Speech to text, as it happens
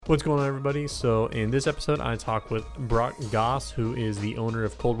What's going on, everybody? So in this episode, I talk with Brock Goss, who is the owner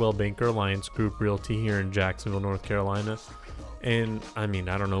of Coldwell Banker Alliance Group Realty here in Jacksonville, North Carolina. And I mean,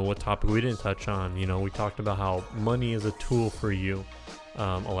 I don't know what topic we didn't touch on. You know, we talked about how money is a tool for you,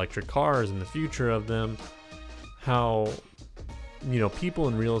 electric cars and the future of them, how, you know, people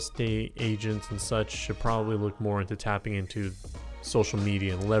in real estate agents and such should probably look more into tapping into social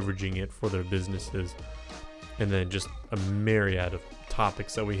media and leveraging it for their businesses. And then just a myriad of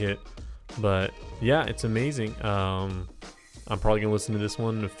topics that we hit. But yeah, it's amazing. I'm probably gonna listen to this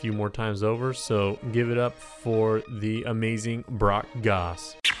one a few more times over, so give it up for the amazing Brock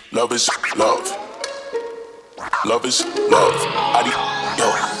Goss. Love is love. Love is love.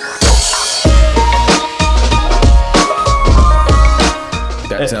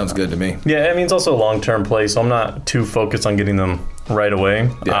 That sounds good to me. Yeah, I mean, it's also a long-term play, so I'm not too focused on getting them right away.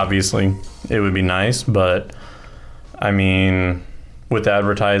 Yeah. Obviously, it would be nice, but I mean, with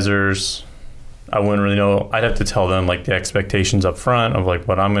advertisers, I wouldn't really know. I'd have to tell them like the expectations up front of like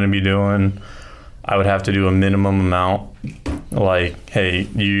what I'm going to be doing. I would have to do a minimum amount. Like, hey,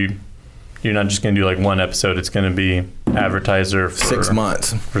 you're not just going to do like one episode. It's going to be advertiser for 6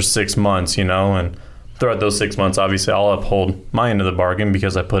 months. For 6 months, you know, and throughout those 6 months, obviously, I'll uphold my end of the bargain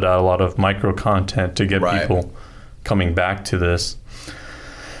because I put out a lot of micro content to get people coming back to this.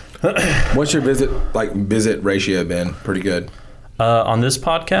 What's your visit ratio been? Pretty good. On this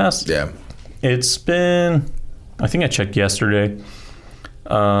podcast? Yeah. It's been, I think I checked yesterday.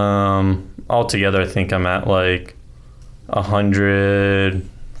 Altogether, I think I'm at like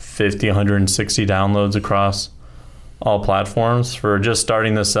 150, 160 downloads across all platforms for just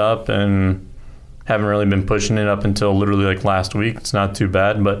starting this up, and haven't really been pushing it up until literally like last week. It's not too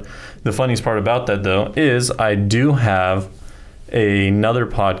bad. But the funniest part about that, though, is I do have another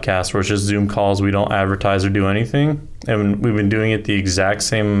podcast where it's just Zoom calls. We don't advertise or do anything, and we've been doing it the exact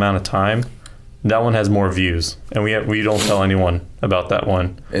same amount of time. That one has more views, and we don't tell anyone about that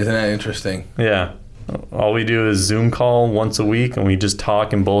one. Isn't that interesting? Yeah. All we do is Zoom call once a week, and we just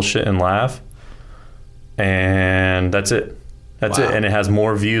talk and bullshit and laugh, and that's it. That's it, and it has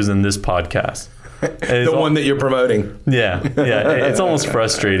more views than this podcast. The one that you're promoting. Yeah. It's almost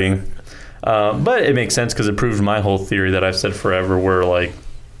frustrating. But it makes sense because it proves my whole theory that I've said forever, where like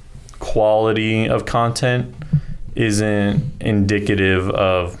quality of content isn't indicative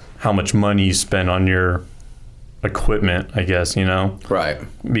of how much money you spend on your equipment, I guess, you know? Right.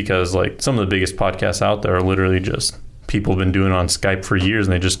 Because like some of the biggest podcasts out there are literally just people have been doing it on Skype for years,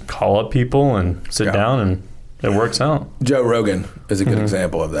 and they just call up people and sit down, and it works out. Joe Rogan is a good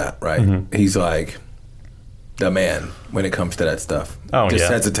example of that, right? Mm-hmm. He's like the man when it comes to that stuff. Just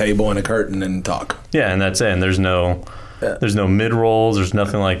sets a table and a curtain and talk. Yeah, and that's it. And there's no mid-rolls. There's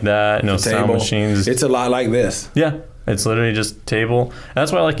nothing like that. No sound machines. It's a lot like this. Yeah, it's literally just table. And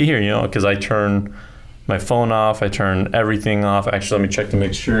that's what I like to hear, you know, because I turn my phone off. I turn everything off. Actually, let me check to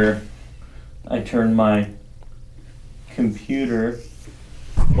make sure. I turn my computer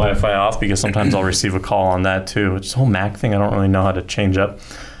Wi-Fi off because sometimes I'll receive a call on that too. It's a whole Mac thing I don't really know how to change up.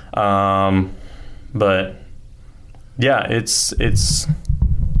 But yeah, it's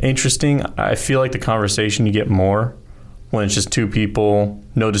interesting. I feel like the conversation you get more when it's just two people,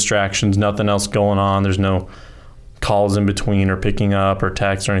 no distractions, nothing else going on. There's no calls in between or picking up or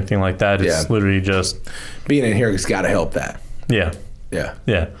text or anything like that. It's literally just being in here has got to help that. Yeah.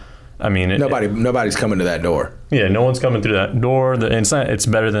 I mean, nobody's coming to that door. Yeah, no one's coming through that door. It's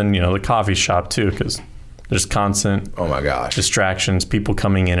better than, you know, the coffee shop too, because there's constant distractions, people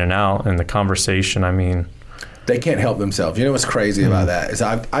coming in and out, and the conversation. I mean, they can't help themselves. You know what's crazy about that is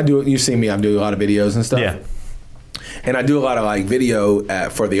I do. You see me, I'm doing a lot of videos and stuff. Yeah. And I do a lot of like video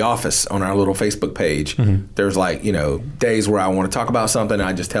for the office on our little Facebook page. Mm-hmm. There's like, you know, days where I want to talk about something,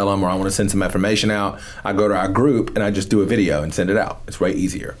 I just tell them, or I want to send some information out. I go to our group and I just do a video and send it out. It's way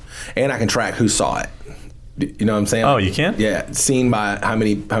easier, and I can track who saw it. You know what I'm saying? Oh, you can? Yeah, seen by how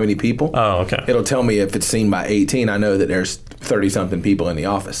many people. Oh, okay. It'll tell me if it's seen by 18. I know that there's 30 something people in the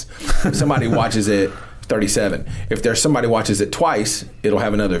office. If somebody watches it, 37. If there's somebody watches it twice, it'll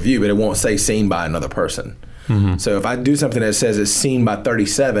have another view, but it won't say seen by another person. Mm-hmm. So if I do something that says it's seen by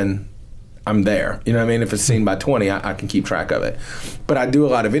 37, I'm there. You know what I mean? If it's seen by 20, I can keep track of it. But I do a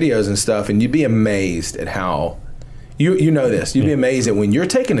lot of videos and stuff, and you'd be amazed at how, you know this, you'd be amazed at when you're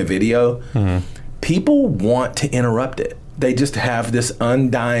taking a video, people want to interrupt it. They just have this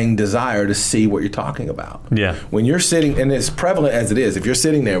undying desire to see what you're talking about. Yeah. When you're sitting, and as prevalent as it is, if you're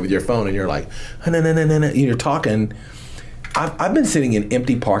sitting there with your phone and you're like, you're talking, I've been sitting in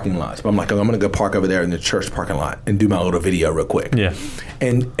empty parking lots. But I'm like, I'm going to go park over there in the church parking lot and do my little video real quick. Yeah.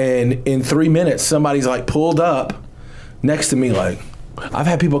 And in 3 minutes, somebody's like pulled up next to me like, I've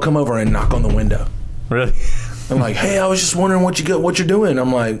had people come over and knock on the window. Really? I'm like, hey, I was just wondering what you're doing.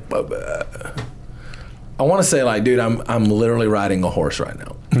 I'm like, I want to say like, dude, I'm literally riding a horse right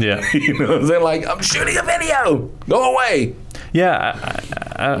now. Yeah. You know what I'm saying? Like, I'm shooting a video. Go away. Yeah,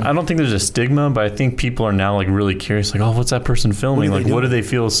 I don't think there's a stigma, but I think people are now like really curious. Like, oh, what's that person filming? Like, what do they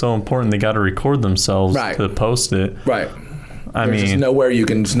feel is so important? They got to record themselves to post it. Right. There's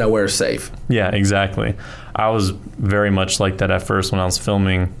just nowhere safe. Yeah, exactly. I was very much like that at first when I was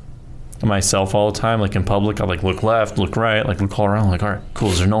filming myself all the time, like in public. I like look left, look right, like look all around. Like, all right, cool.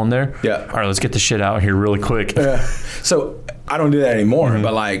 Is there no one there? Yeah. All right, let's get the shit out here really quick. So I don't do that anymore.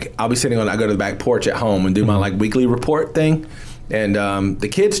 But like, I'll be I go to the back porch at home and do my like weekly report thing. And the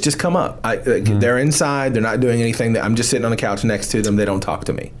kids just come up. They're inside. They're not doing anything. I'm just sitting on the couch next to them. They don't talk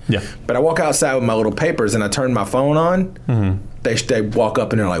to me. Yeah. But I walk outside with my little papers and I turn my phone on. They walk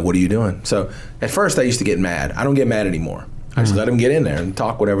up and they're like, what are you doing? So at first I used to get mad. I don't get mad anymore. I just let them get in there and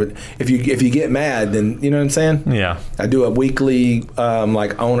talk whatever. If you get mad, then you know what I'm saying? Yeah. I do a weekly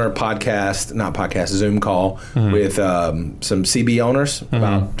like owner Zoom call with some CB owners.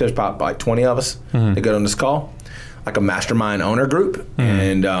 There's about like 20 of us that go on this call. Like a mastermind owner group.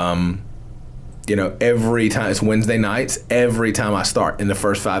 And, every time, it's Wednesday nights, every time I start in the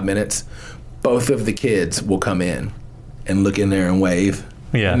first 5 minutes, both of the kids will come in and look in there and wave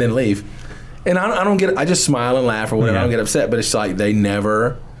and then leave. And I just smile and laugh or whatever. I don't get upset, but it's like they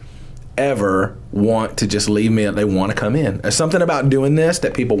never, ever want to just leave me. They want to come in. There's something about doing this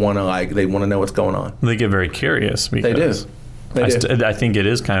that people want to they want to know what's going on. They get very curious. Because They do. I think it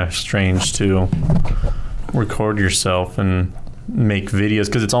is kind of strange to record yourself and make videos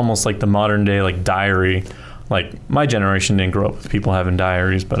because it's almost like the modern day like diary. Like my generation didn't grow up with people having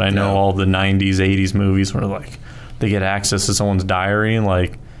diaries, but I know all the 90s 80s movies where like they get access to someone's diary and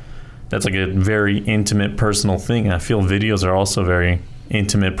like that's like a very intimate personal thing, and I feel videos are also very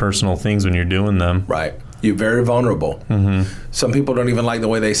intimate personal things when you're doing them. Right. You're very vulnerable. Some people don't even like the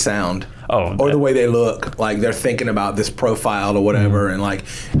way they sound or the way they look. Like they're thinking about this profile or whatever and like,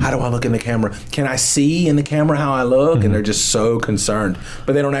 how do I look in the camera? Can I see in the camera how I look? And they're just so concerned.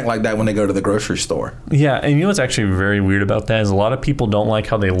 But they don't act like that when they go to the grocery store. Yeah, and you know what's actually very weird about that is a lot of people don't like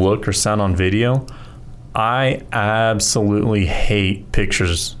how they look or sound on video. I absolutely hate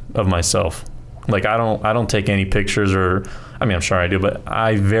pictures of myself. Like I don't take any pictures or I mean, I'm sure I do, but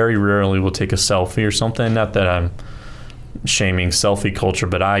I very rarely will take a selfie or something. Not that I'm shaming selfie culture,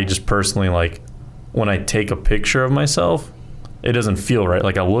 but I just personally like when I take a picture of myself, it doesn't feel right.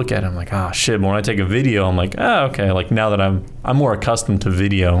 Like I look at it, I'm like, oh shit. But when I take a video, I'm like, oh, okay. Like now that I'm more accustomed to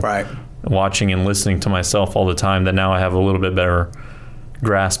video, right, watching and listening to myself all the time, that now I have a little bit better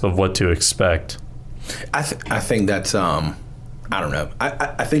grasp of what to expect. I think that's I don't know.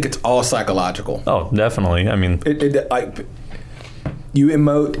 I think it's all psychological. Oh, definitely. I mean, like you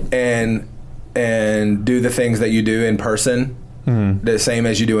emote and do the things that you do in person, the same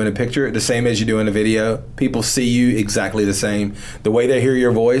as you do in a picture, the same as you do in a video. People see you exactly the same. The way they hear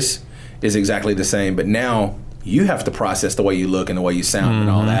your voice is exactly the same. But now you have to process the way you look and the way you sound and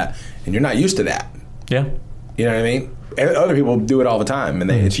all that, and you're not used to that. Yeah. You know what I mean? Other people do it all the time, and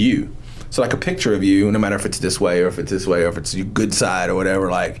it's you. So like a picture of you, no matter if it's this way or if it's this way or if it's your good side or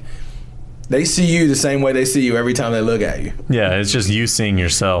whatever, like they see you the same way they see you every time they look at you. Yeah, it's just you seeing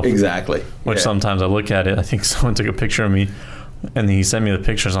yourself. Exactly. Which sometimes I look at it, I think someone took a picture of me and he sent me the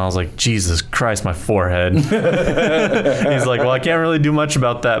pictures and I was like, Jesus Christ, my forehead. He's like, well, I can't really do much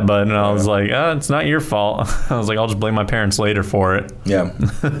about that, bud. And I was like, it's not your fault. I was like, I'll just blame my parents later for it. Yeah.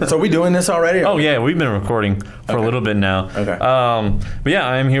 So are we doing this already? Oh, yeah, we've been recording for a little bit now. Okay. But yeah,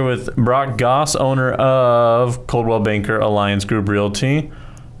 I am here with Brock Goss, owner of Coldwell Banker Alliance Group Realty.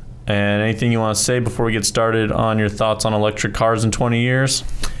 And anything you want to say before we get started on your thoughts on electric cars in 20 years?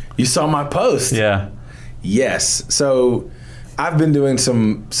 You saw my post. Yeah. Yes. So I've been doing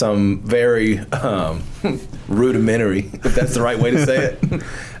some very rudimentary, if that's the right way to say it.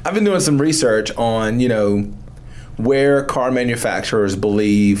 I've been doing some research on, where car manufacturers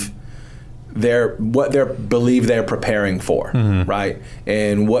believe they're preparing for, right?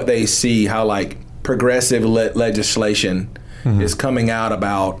 And what they see, how like progressive legislation is coming out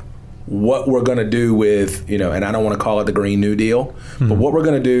about what we're going to do with, and I don't want to call it the Green New Deal, but what we're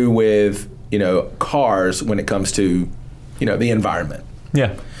going to do with, cars when it comes to, the environment.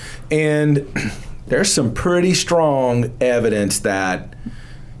 Yeah. And there's some pretty strong evidence that,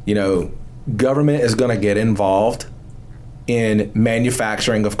 government is going to get involved in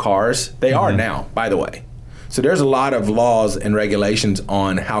manufacturing of cars. They are now, by the way. So there's a lot of laws and regulations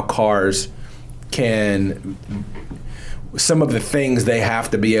on how cars can, some of the things they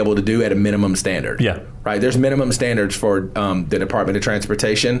have to be able to do at a minimum standard. Yeah. Right. There's minimum standards for the Department of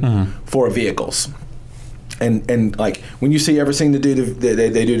Transportation for vehicles. And like when you ever seen they do the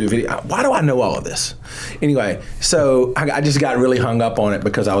video, why do I know all of this? Anyway, so I just got really hung up on it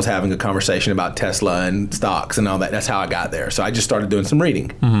because I was having a conversation about Tesla and stocks and all that. That's how I got there. So I just started doing some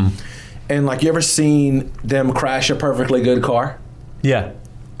reading. And like, you ever seen them crash a perfectly good car? Yeah.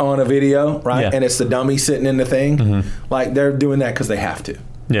 On a video, right? Yeah. And it's the dummy sitting in the thing. Like, they're doing that because they have to.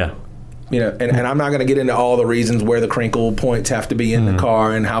 Yeah. You know, and I'm not going to get into all the reasons where the crinkle points have to be in the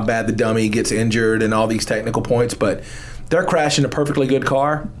car and how bad the dummy gets injured and all these technical points, but they're crashing a perfectly good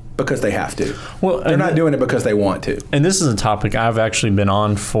car because they have to. Well, they're not doing it because they want to. And this is a topic I've actually been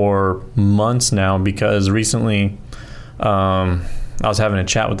on for months now, because recently I was having a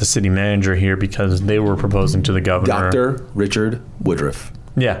chat with the city manager here because they were proposing to the governor. Dr. Richard Woodruff.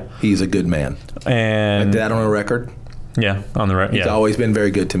 Yeah. He's a good man. And that on a record? Yeah, on the record. He's always been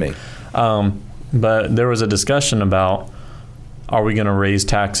very good to me. But there was a discussion about, are we going to raise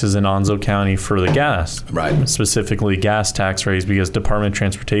taxes in Onslow County for the gas? Right. Specifically gas tax raise, because Department of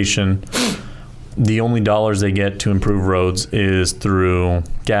Transportation, the only dollars they get to improve roads is through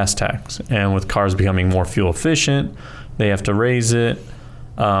gas tax. And with cars becoming more fuel efficient, they have to raise it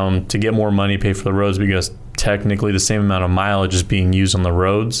to get more money to pay for the roads, because technically the same amount of mileage is being used on the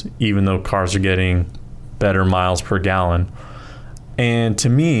roads, even though cars are getting better miles per gallon. And to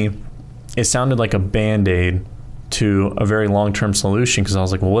me, it sounded like a Band-Aid to a very long-term solution, because I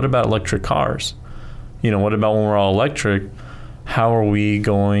was like, well, what about electric cars? You know, what about when we're all electric? How are we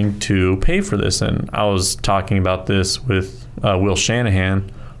going to pay for this? And I was talking about this with Will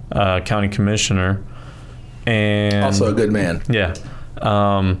Shanahan, county commissioner. And also a good man. Yeah.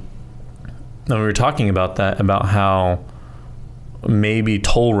 And we were talking about that, about how maybe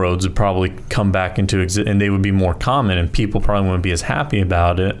toll roads would probably come back into existence, and they would be more common, and people probably wouldn't be as happy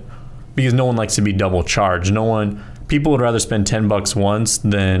about it, because no one likes to be double charged. People would rather spend $10 once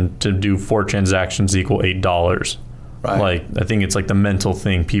than to do 4 transactions equal $8. Right. Like, I think it's like the mental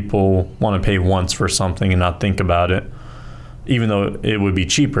thing. People want to pay once for something and not think about it, even though it would be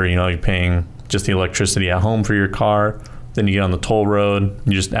cheaper. You know, you're paying just the electricity at home for your car. Then you get on the toll road,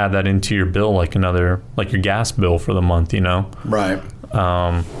 you just add that into your bill like your gas bill for the month, you know? Right.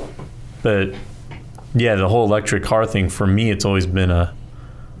 But yeah, the whole electric car thing, for me, it's always been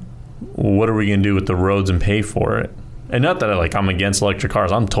what are we going to do with the roads and pay for it? And not that I'm against electric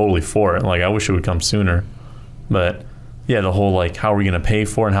cars. I'm totally for it. Like, I wish it would come sooner. But yeah, the whole, how are we going to pay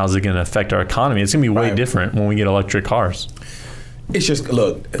for it, and how's it going to affect our economy? It's going to be way different when we get electric cars. It's just,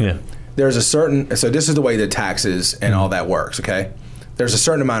 look. Yeah. There's a certain, so this is the way the taxes and all that works, okay? There's a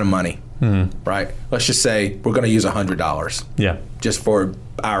certain amount of money, right? Let's just say we're going to use $100. Yeah. Just for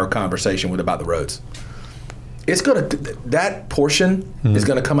our conversation about the roads. It's going to, that portion is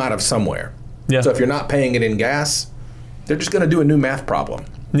going to come out of somewhere. Yeah. So if you're not paying it in gas, they're just going to do a new math problem.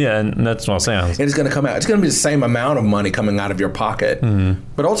 Yeah, and that's what I'm saying. And it's going to come out. It's going to be the same amount of money coming out of your pocket,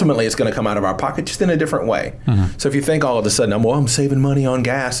 but ultimately it's going to come out of our pocket just in a different way. So if you think all of a sudden, I'm saving money on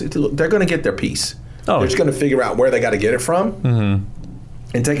gas, they're going to get their piece. They're just going to figure out where they got to get it from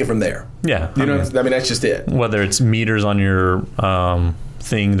and take it from there. Yeah. You know, that's just it. Whether it's meters on your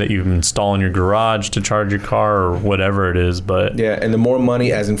thing that you install in your garage to charge your car or whatever it is, but yeah, and the more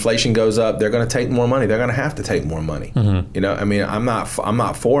money, as inflation goes up, they're going to take more money. They're going to have to take more money. You know, I mean, I'm not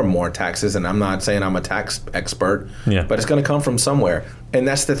for more taxes, and I'm not saying I'm a tax expert. Yeah, but it's going to come from somewhere, and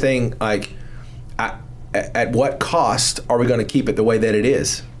that's the thing. Like, at what cost are we going to keep it the way that it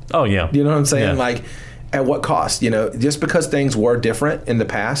is? Oh yeah, you know what I'm saying? Yeah. Like, at what cost? You know, just because things were different in the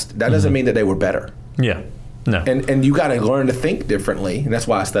past, that doesn't mean that they were better. Yeah. No. And you got to learn to think differently. And that's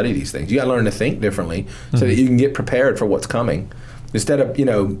why I study these things. You got to learn to think differently so that you can get prepared for what's coming. Instead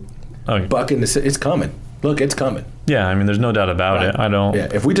of, bucking it's coming. Look, it's coming. Yeah, I mean, there's no doubt about it. I don't. Yeah,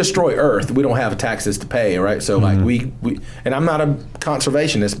 if we destroy Earth, we don't have taxes to pay, right? So, we and I'm not a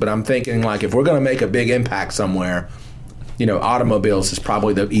conservationist, but I'm thinking, if we're going to make a big impact somewhere, automobiles is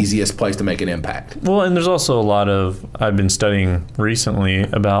probably the easiest place to make an impact. Well, and there's also a lot of, I've been studying recently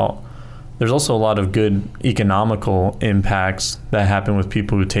about, there's also a lot of good economical impacts that happen with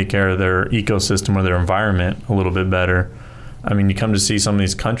people who take care of their ecosystem or their environment a little bit better. I mean, you come to see some of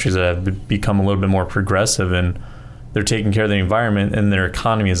these countries that have become a little bit more progressive, and they're taking care of the environment, and their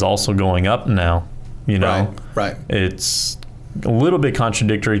economy is also going up now. Right. It's a little bit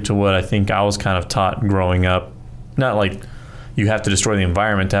contradictory to what I think I was kind of taught growing up. Not like you have to destroy the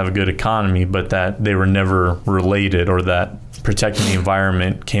environment to have a good economy, but that they were never related, or that protecting the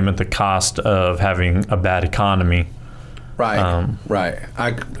environment came at the cost of having a bad economy. Right.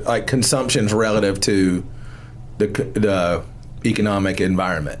 Right. Consumption's relative to the economic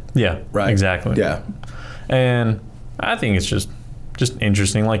environment. Yeah, Right. Exactly. Yeah. And I think it's just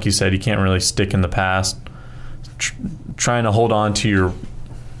interesting. Like you said, you can't really stick in the past. Trying to hold on to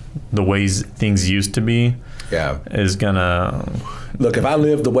the ways things used to be. Yeah. Is gonna look. If I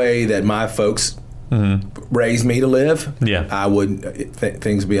lived the way that my folks raised me to live, I would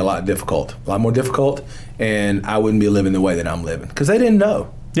things would be a lot more difficult, and I wouldn't be living the way that I'm living because they didn't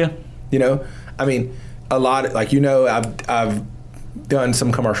know. Yeah. You know, I mean, a lot. Like I've done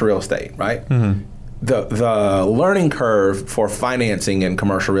some commercial real estate, right? Mm-hmm. The learning curve for financing in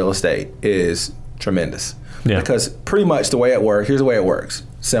commercial real estate is tremendous. Yeah. Because pretty much the way it works, here's the way it works.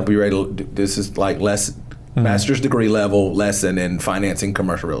 Simple, this is like master's degree level lesson in financing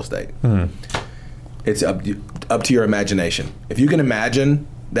commercial real estate. Mm-hmm. It's up to your imagination. If you can imagine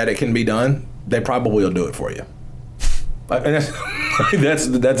that it can be done, they probably will do it for you. And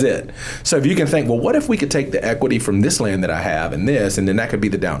that's it. So if you can think, well, what if we could take the equity from this land that I have and then that could be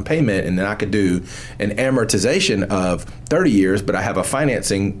the down payment, and then I could do an amortization of 30 years, but I have a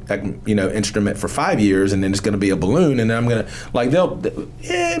financing instrument for 5 years, and then it's going to be a balloon, and then I'm going to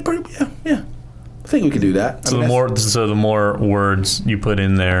I think we could do that. So the more words you put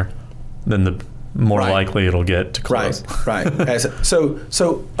in there, then the more likely it'll get to close. Right.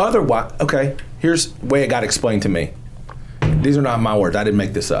 So otherwise, okay, here's the way it got explained to me. These are not my words. I didn't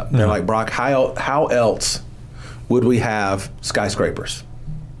make this up. They're like, Brock, how else would we have skyscrapers?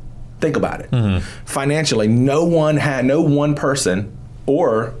 Think about it. Mm-hmm. Financially, no one person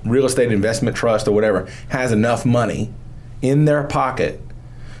or real estate investment trust or whatever has enough money in their pocket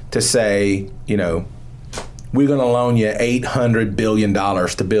to say, we're going to loan you $800 billion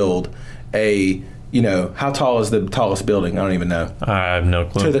to build a, how tall is the tallest building? I don't even know. I have no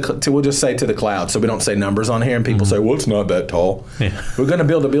clue. We'll just say to the clouds, so we don't say numbers on here, and people say, well, it's not that tall. Yeah. We're going to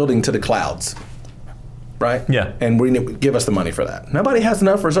build a building to the clouds, right? Yeah. And give us the money for that. Nobody has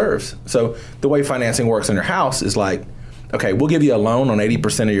enough reserves. So the way financing works in your house is like, okay, we'll give you a loan on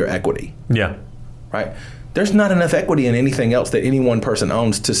 80% of your equity. Yeah. Right? There's not enough equity in anything else that any one person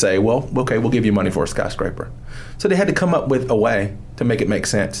owns to say, well, okay, we'll give you money for a skyscraper. So they had to come up with a way to make it make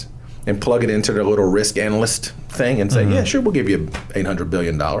sense and plug it into their little risk analyst thing and say, yeah, sure, we'll give you $800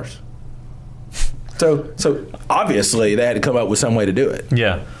 billion. So obviously they had to come up with some way to do it.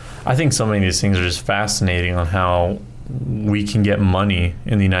 Yeah. I think so many of these things are just fascinating on how we can get money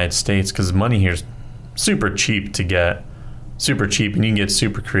in the United States, because money here is super cheap to get, super cheap, and you can get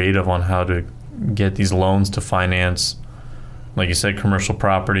super creative on how to get these loans to finance, like you said, commercial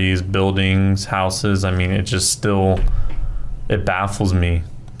properties, buildings, houses. I mean, it baffles me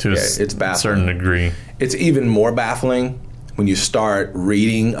to a certain degree. It's even more baffling when you start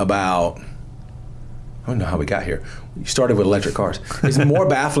reading about, I don't know how we got here. You started with electric cars. It's more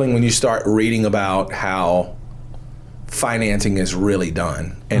baffling when you start reading about how financing is really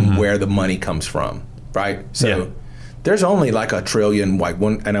done and where the money comes from, right? So there's only like $1 trillion,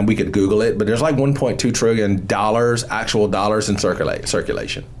 and we could Google it, but there's like $1.2 trillion actual dollars in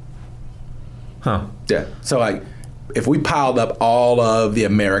circulation. Huh. Yeah. So like, if we piled up all of the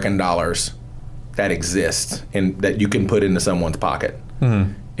American dollars that exist and that you can put into someone's pocket,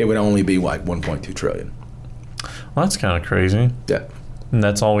 it would only be like $1.2 trillion. Well, that's kind of crazy. Yeah. And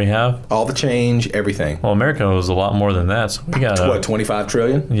that's all we have? All the change, everything. Well, America was a lot more than that. So we got what, 25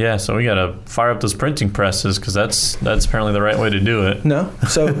 trillion? Yeah, so we got to fire up those printing presses, because that's apparently the right way to do it. No.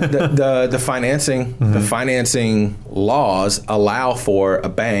 So the financing laws allow for a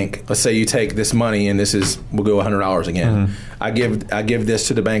bank. Let's say you take this money, and we'll go $100 again. I give this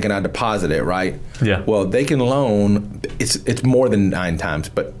to the bank and I deposit it, right? Yeah. Well, they can loan. It's more than 9 times,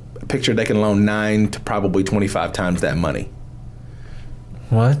 but picture they can loan 9 to probably 25 times that money.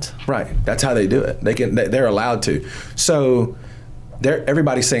 What? Right. That's how they do it. They're allowed to. So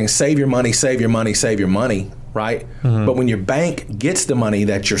everybody's saying, save your money, save your money, save your money, right? But when your bank gets the money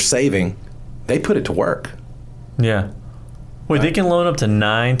that you're saving, they put it to work. Yeah. Wait, They can loan up to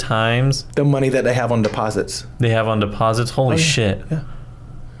 9 times the money that they have on deposits. Holy shit. Yeah.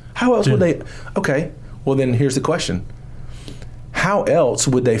 How else would they? Okay. Well, then here's the question. How else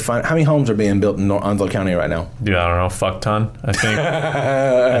would they find? How many homes are being built in Onslow County right now? Dude, I don't know, fuck ton. I think.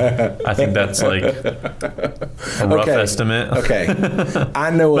 I think that's like a rough estimate. Okay,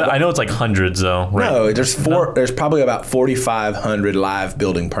 I know. But I know it's like hundreds though. Right? No, there's probably about 4,500 live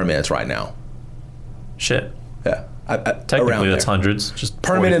building permits right now. Shit. Yeah. Technically, that's hundreds. Just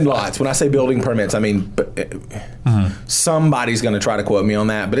permitted lots. When I say building permits, I mean somebody's going to try to quote me on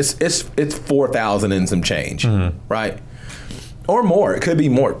that, but it's 4,000 and some change, right? Or more. It could be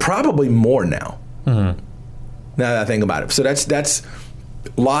more. Probably more now. Now that I think about it. So that's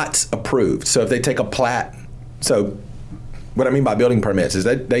lots approved. So if they take a plat So what I mean by building permits is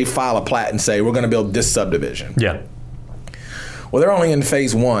that they file a plat and say, we're going to build this subdivision. Yeah. Well, they're only in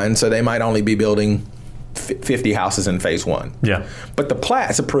phase 1, so they might only be building 50 houses in phase 1. Yeah. But the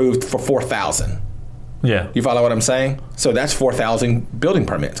plat's approved for 4,000. Yeah. You follow what I'm saying? So that's 4,000 building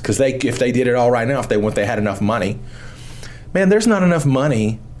permits, because if they did it all right now, if they had enough money, man, there's not enough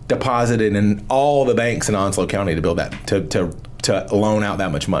money deposited in all the banks in Onslow County to build that to loan out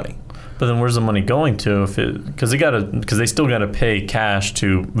that much money. But then where's the money going to? Because they still got to pay cash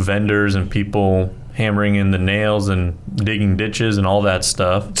to vendors and people hammering in the nails and digging ditches and all that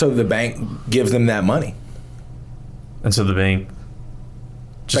stuff. So the bank gives them that money. And so the bank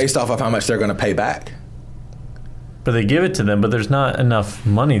based off of how much they're going to pay back. But they give it to them, but there's not enough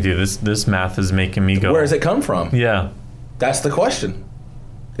money, dude. This math is making me go. Where does it come from? Yeah. That's the question.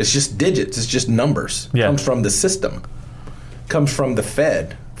 It's just digits. It's just numbers. Yeah. It comes from the system. It comes from the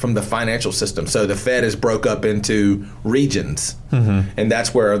Fed, from the financial system. So the Fed is broke up into regions, and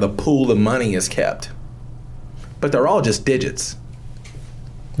that's where the pool of money is kept. But they're all just digits.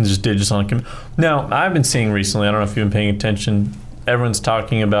 Just digits on. Now, I've been seeing recently, I don't know if you've been paying attention, everyone's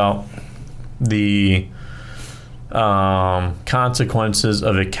talking about the consequences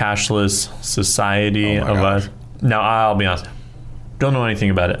of a cashless society. Now, I'll be honest, don't know anything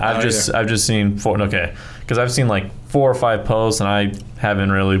about it. I've just seen because I've seen like 4 or 5 posts, and I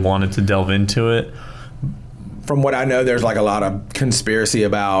haven't really wanted to delve into it. From what I know, there's like a lot of conspiracy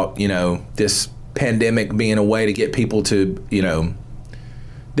about this pandemic being a way to get people to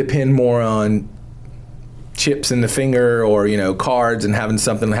depend more on chips in the finger or cards and having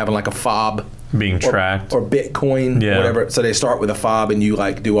like a fob. Being tracked. Or Bitcoin, whatever. So they start with a fob and you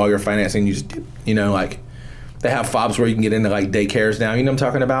like do all your financing. You just, like they have fobs where you can get into like daycares now. You know what I'm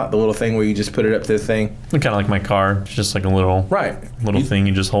talking about? The little thing where you just put it up to the thing. Kind of like my car. It's just like a little thing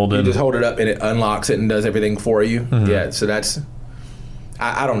you just hold it. You just hold it up and it unlocks it and does everything for you. Yeah, so that's,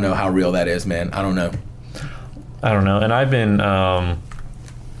 I don't know how real that is, man. I don't know. And I've been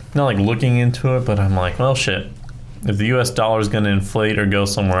not like looking into it, but I'm like, well, shit. If the U.S. dollar is going to inflate or go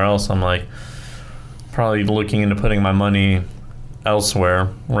somewhere else, I'm like probably looking into putting my money elsewhere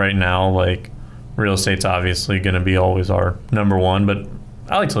right now. Like real estate's obviously going to be always our number one, but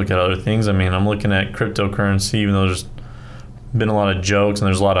I like to look at other things. I mean, I'm looking at cryptocurrency, even though there's been a lot of jokes and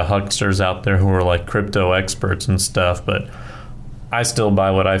there's a lot of hucksters out there who are like crypto experts and stuff, but I still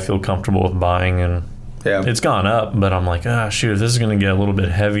buy what I feel comfortable with buying, and it's gone up, but I'm like, shoot, if this is going to get a little bit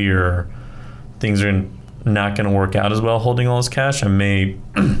heavier, things are not going to work out as well holding all this cash. I may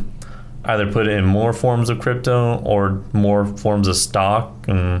either put it in more forms of crypto or more forms of stock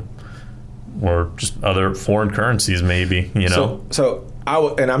or just other foreign currencies maybe, So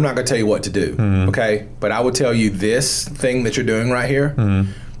and I'm not going to tell you what to do, okay? But I would tell you this thing that you're doing right here,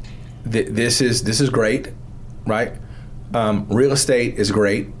 this is great, right? Real estate is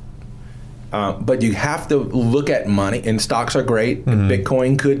great. But you have to look at money, and stocks are great. And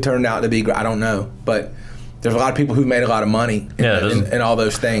Bitcoin could turn out to be great. I don't know, but there's a lot of people who made a lot of money in all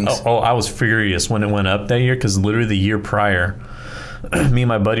those things. I was furious when it went up that year, because literally the year prior, me and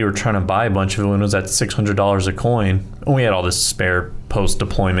my buddy were trying to buy a bunch of it when it was at $600 a coin. And we had all this spare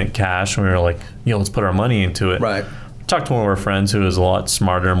post-deployment cash, and we were like, let's put our money into it. Right. Talked to one of our friends who is a lot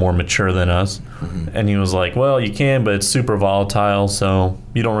smarter and more mature than us, and he was like, well, you can, but it's super volatile, so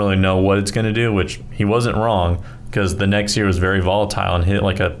you don't really know what it's going to do, which he wasn't wrong, because the next year was very volatile and hit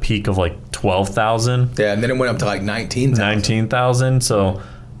like a peak of like 12,000. Yeah, and then it went up to like 19,000. So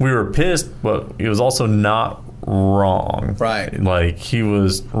we were pissed, but he was also not wrong. Right. Like he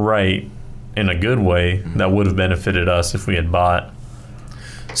was right in a good way that would have benefited us if we had bought.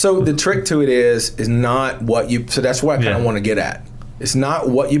 So the trick to it is not what you, so that's what I kind of want to get at. It's not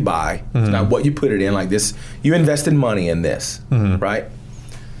what you buy. It's not what you put it in like this. You invested money in this, right?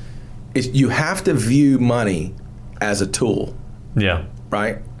 You have to view money as a tool. Yeah.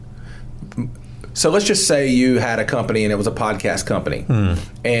 Right? So let's just say you had a company and it was a podcast company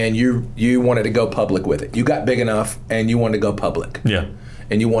and you wanted to go public with it. You got big enough and you wanted to go public. Yeah.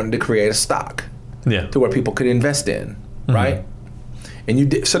 And you wanted to create a stock to where people could invest in, right? And you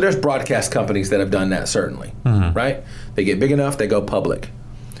did, so there's broadcast companies that have done that, certainly, right? They get big enough, they go public.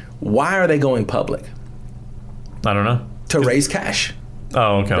 Why are they going public? I don't know. To raise cash.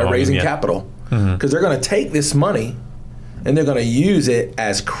 Oh, okay. They're raising capital. Because they're going to take this money and they're going to use it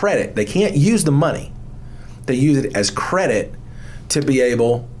as credit. They can't use the money. They use it as credit to be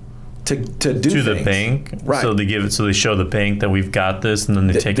able to do things. To the bank? Right. So they give it, so they show the bank that we've got this, and then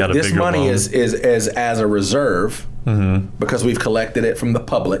they take out a bigger loan. This money is as a reserve because we've collected it from the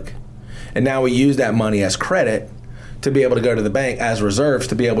public. And now we use that money as credit to be able to go to the bank as reserves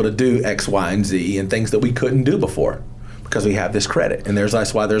to be able to do X, Y, and Z and things that we couldn't do before because we have this credit. And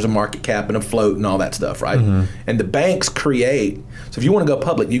that's why there's a market cap and a float and all that stuff, right? And the banks create. So if you want to go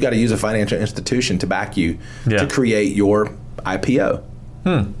public, you got to use a financial institution to back you to create your IPO,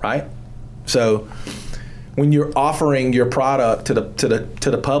 right? So when you're offering your product to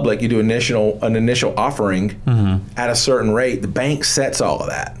the public, you do an initial offering at a certain rate. The bank sets all of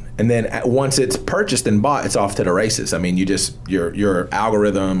that. And then once it's purchased and bought, it's off to the races. I mean, your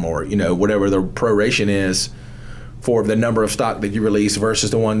algorithm or whatever the proration is for the number of stock that you release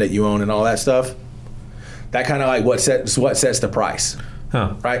versus the one that you own and all that stuff. That kind of like what sets the price,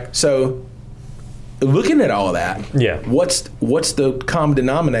 right? So looking at all of that, what's the common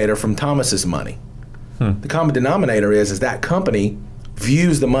denominator from Thomas's money? The common denominator is that company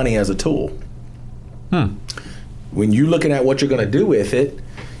views the money as a tool. When you're looking at what you're going to do with it,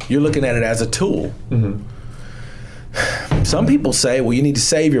 you're looking at it as a tool. Some people say, well, you need to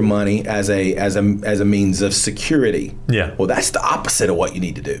save your money as a means of security. Well, that's the opposite of what you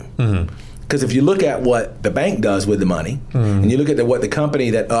need to do. Because if you look at what the bank does with the money, and you look at what the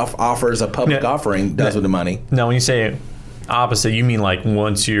company that offers a public offering does with the money. Now, when you say opposite, you mean like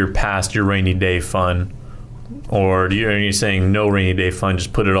once you're past your rainy day fund, or are you saying no rainy day fund,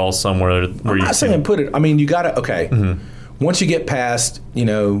 just put it all somewhere where I'm not saying put it. I mean, you got to, once you get past,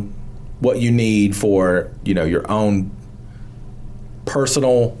 what you need for, your own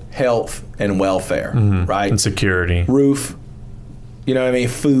personal health and welfare, right? And security. Roof,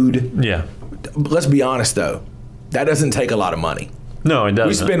 food. Yeah. Let's be honest, though. That doesn't take a lot of money. No, it doesn't.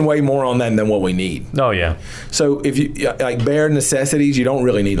 We spend way more on them than what we need. Oh, yeah. So if you, like bare necessities, you don't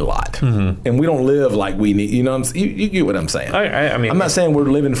really need a lot. And we don't live like we need, you get what I'm saying. I mean, I'm not saying we're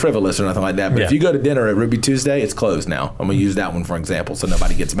living frivolous or nothing like that, but if you go to dinner at Ruby Tuesday, it's closed now. I'm going to use that one for example so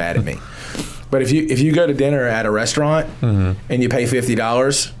nobody gets mad at me. But if you go to dinner at a restaurant and you pay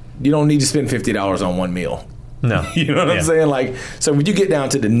 $50, you don't need to spend $50 on one meal. No. You know what I'm saying? Like, so when you get down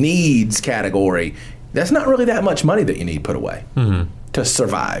to the needs category, that's not really that much money that you need put away to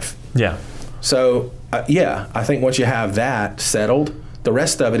survive. Yeah. So, I think once you have that settled, the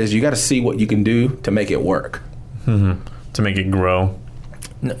rest of it is you got to see what you can do to make it work. To make it grow.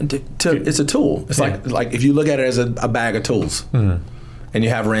 It's a tool. It's like if you look at it as a bag of tools. And you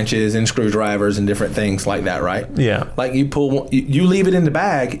have wrenches and screwdrivers and different things like that, right? Yeah. Like you leave it in the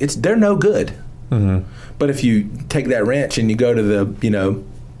bag, they're no good. But if you take that wrench and you go to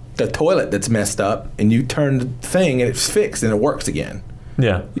the toilet that's messed up and you turn the thing and it's fixed and it works again.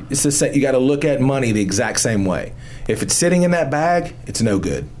 Yeah. It's the same. You got to look at money the exact same way. If it's sitting in that bag, it's no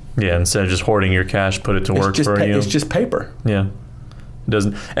good. Yeah. Instead of just hoarding your cash, put it to work for you. It's just paper. Yeah. It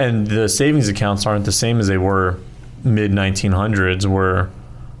doesn't. And the savings accounts aren't the same as they were mid 1900s, where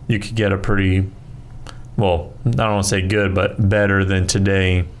you could get a pretty, well, I don't want to say good, but better than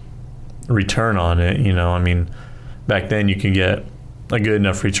today return on it. I mean, back then you could get a good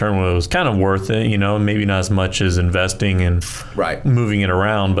enough return where it was kind of worth it, maybe not as much as investing and moving it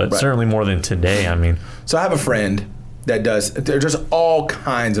around, but certainly more than today. I mean, so I have a friend that there's just all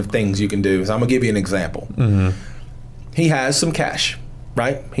kinds of things you can do. So I'm gonna give you an example. He has some cash,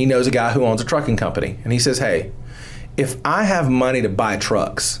 right? He knows a guy who owns a trucking company, and he says, hey, if I have money to buy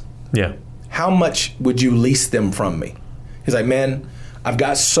trucks, how much would you lease them from me? He's like, man, I've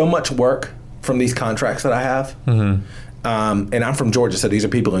got so much work from these contracts that I have. And I'm from Georgia, so these are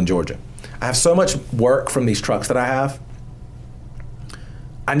people in Georgia. I have so much work from these trucks that I have.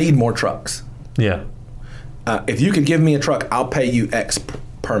 I need more trucks. Yeah. If you could give me a truck, I'll pay you X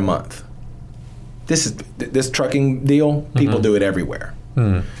per month. This trucking deal, people do it everywhere.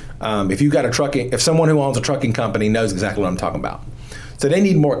 If someone who owns a trucking company knows exactly what I'm talking about. So they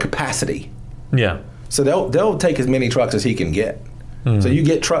need more capacity. Yeah. So they'll take as many trucks as he can get. So you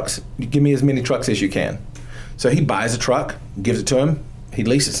get trucks, you give me as many trucks as you can. So he buys a truck, gives it to him, he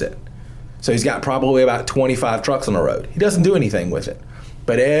leases it. So he's got probably about 25 trucks on the road. He doesn't do anything with it.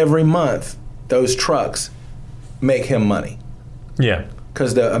 But every month, those trucks make him money. Yeah.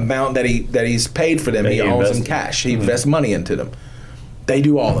 Because the amount that he's paid for them, he owns them cash. He invests money into them. They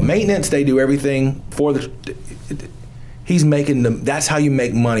do all the maintenance. They do everything for he's making them. That's how you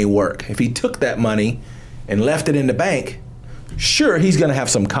make money work. If he took that money and left it in the bank, sure, he's going to have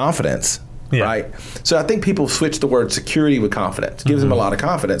some confidence. Yeah. Right. So I think people switch the word security with confidence. It gives him a lot of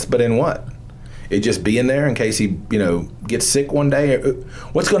confidence, but in what? It just being there in case he, gets sick one day.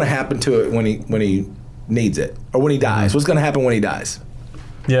 What's going to happen to it when he needs it, or when he dies? What's going to happen when he dies?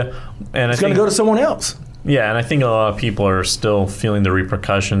 Yeah, and it's going to go to someone else. Yeah, and I think a lot of people are still feeling the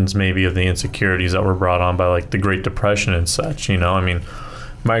repercussions maybe of the insecurities that were brought on by like the Great Depression and such. I mean,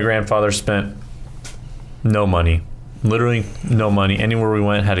 my grandfather spent no money literally no money. Anywhere we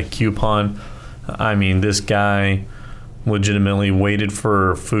went had a coupon. I mean, this guy legitimately waited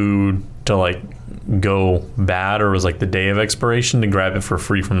for food to like go bad or was like the day of expiration to grab it for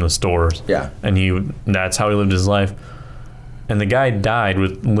free from the stores. Yeah. And that's how he lived his life. And the guy died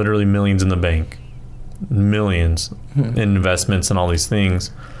with literally millions in the bank. Millions in investments and all these things.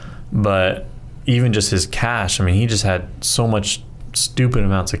 But even just his cash, I mean, he just had so much stupid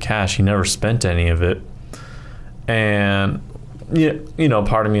amounts of cash. He never spent any of it. And, you know,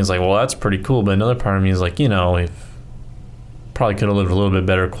 part of me is like, well, that's pretty cool. But another part of me is like, you know, he probably could have lived a little bit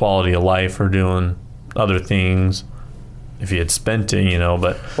better quality of life or doing other things if he had spent it, you know.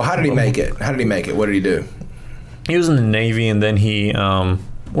 But well, how did he make it? What did he do? He was in the Navy, and then he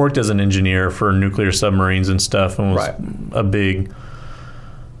worked as an engineer for nuclear submarines and stuff, and was a big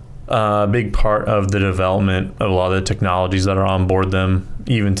part of the development of a lot of the technologies that are on board them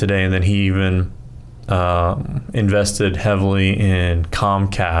even today. And then he even invested heavily in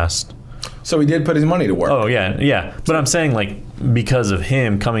Comcast. So he did put his money to work. Oh, yeah. But I'm saying, like, because of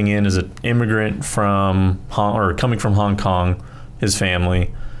him coming in as an immigrant coming from Hong Kong, his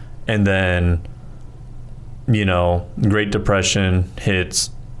family, and then, you know, Great Depression hits,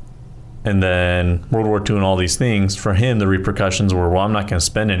 and then World War II and all these things, for him, the repercussions were, well, I'm not going to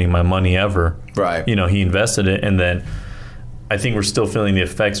spend any of my money ever. Right. You know, he invested it, and then I think we're still feeling the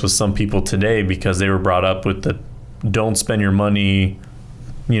effects with some people today because they were brought up with the don't spend your money,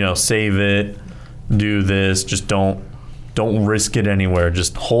 you know, save it, do this, just don't risk it anywhere.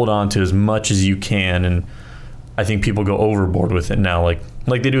 Just hold on to as much as you can. And I think people go overboard with it now, like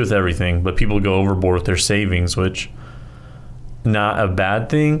they do with everything, but people go overboard with their savings, which not a bad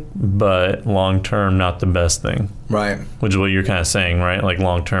thing, but long term not the best thing. Right. Which is what you're kind of saying, right? Like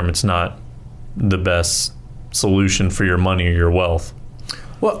long term it's not the best solution for your money or your wealth.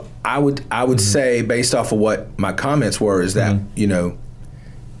 Well, I would say, based off of what my comments were, is that, you know,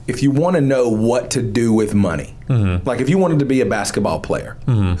 if you want to know what to do with money, like if you wanted to be a basketball player,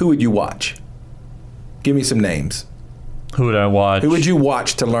 who would you watch? Give me some names. Who would I watch? Who would you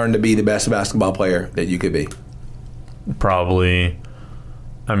watch to learn to be the best basketball player that you could be? Probably,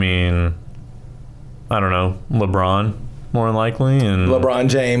 I mean, I don't know, LeBron, more than likely. And LeBron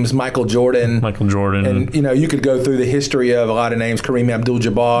James, Michael Jordan. And, you know, you could go through the history of a lot of names, Kareem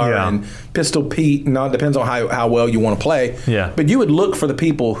Abdul-Jabbar and Pistol Pete. And it depends on how well you want to play. Yeah. But you would look for the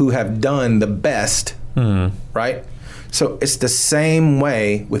people who have done the best, right? So it's the same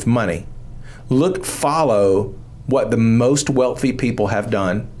way with money. Follow what the most wealthy people have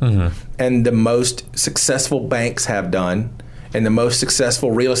done and the most successful banks have done and the most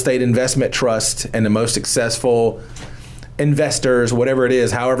successful real estate investment trusts and the most successful investors, whatever it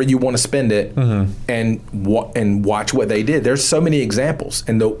is, however you want to spend it, and watch what they did. There's so many examples.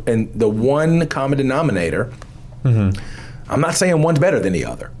 And the one common denominator, I'm not saying one's better than the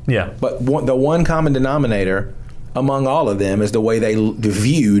other, but the one common denominator among all of them is the way they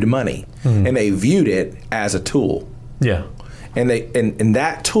viewed money, and they viewed it as a tool. Yeah, and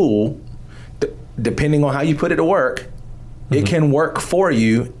that tool, depending on how you put it to work, it can work for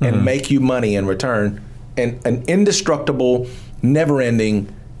you and make you money in return, and an indestructible,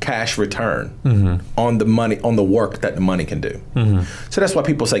 never-ending cash return on the money, on the work that the money can do. So that's why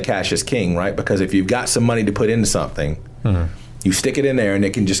people say cash is king, right? Because if you've got some money to put into something, you stick it in there, and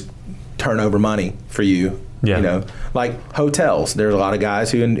it can just turn over money for you. Yeah. You know, like hotels. There's a lot of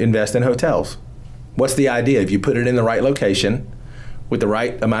guys who invest in hotels. What's the idea? If you put it in the right location with the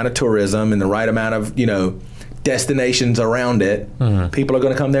right amount of tourism and the right amount of, you know, destinations around it, people are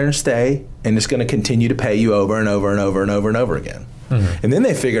going to come there and stay, and it's going to continue to pay you over and over and over and over and over again. And then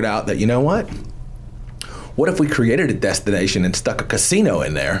they figured out that, you know what? What if we created a destination and stuck a casino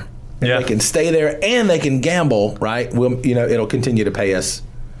in there? And they can stay there and they can gamble, right? You know, it'll continue to pay us.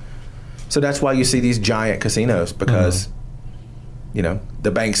 So that's why you see these giant casinos, because, you know,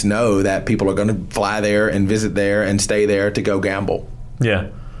 the banks know that people are going to fly there and visit there and stay there to go gamble. Yeah.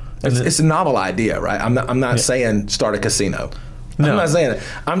 It's a novel idea, right? I'm not saying start a casino. No. I'm not saying it.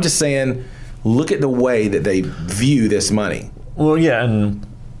 I'm just saying look at the way that they view this money. Well, yeah, and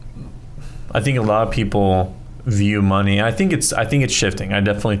I think a lot of people view money. I think it's shifting. I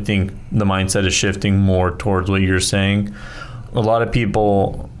definitely think the mindset is shifting more towards what you're saying. A lot of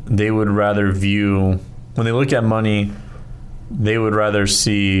people, they would rather view, when they look at money, they would rather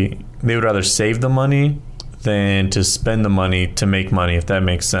save the money than to spend the money to make money, if that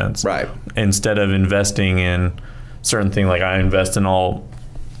makes sense. Right. Instead of investing in certain things, like I invest in all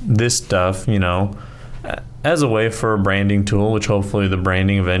this stuff, you know, as a way for a branding tool, which hopefully the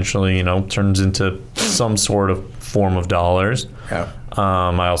branding eventually, you know, turns into some sort of form of dollars. Yeah.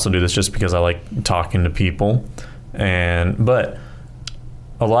 I also do this just because I like talking to people. But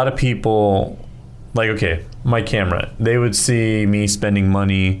a lot of people, like, okay, my camera, they would see me spending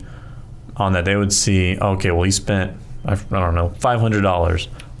money on that. They would see, okay, well, he spent, I don't know, $500.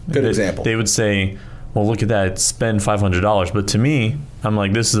 Good example. They would say, well, look at that, spend $500. But to me, I'm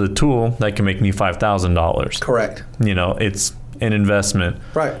like, this is a tool that can make me $5,000. Correct. You know, it's an investment.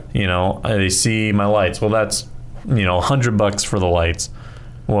 Right. You know, they see my lights. Well, that's, you know, $100 for the lights.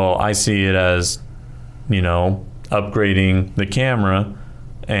 Well, I see it as, you know, upgrading the camera,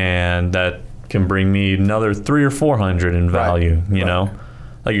 and that can bring me another $300 or $400 in value. You know,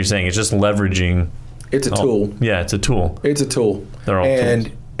 like you're saying, it's just leveraging. It's a tool. Yeah, it's a tool. It's a tool. They're all tools.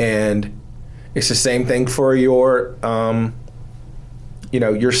 And it's the same thing for your, you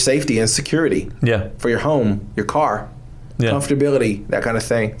know, your safety and security. Yeah. For your home, your car, comfortability, that kind of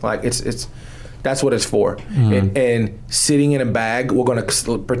thing. Like it's that's what it's for. Mm-hmm. And sitting in a bag, we're going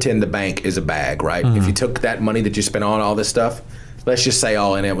to pretend the bank is a bag, right? Mm-hmm. If you took that money that you spent on all this stuff, let's just say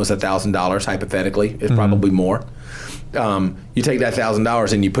all in it was $1,000 hypothetically. It's probably more. You take that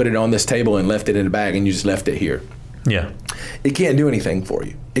 $1,000 and you put it on this table and left it in a bag, and you just left it here. Yeah. It can't do anything for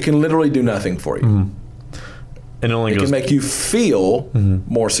you. It can literally do nothing for you. Mm-hmm. And it can make you feel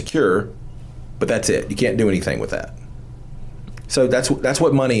more secure, but that's it. You can't do anything with that. So that's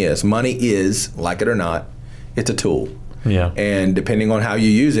what money is. Money is, like it or not, it's a tool. Yeah. And depending on how you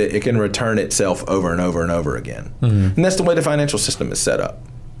use it, it can return itself over and over and over again. Mm-hmm. And that's the way the financial system is set up.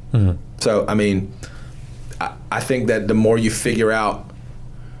 Mm-hmm. So, I mean, I think that the more you figure out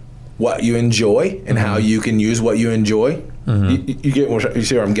what you enjoy and how you can use what you enjoy, you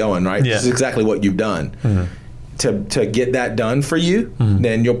see where I'm going, right? Yeah. This is exactly what you've done. To get that done for you,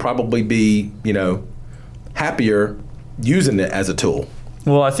 then you'll probably be, you know, happier using it as a tool.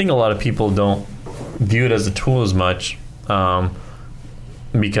 Well, I think a lot of people don't view it as a tool as much,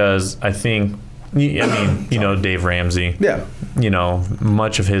 because I think, you know, Dave Ramsey. Yeah. You know,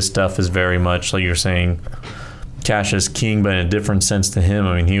 much of his stuff is very much like you're saying, cash is king, but in a different sense to him.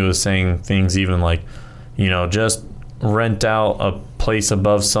 I mean, he was saying things even like, you know, just rent out a place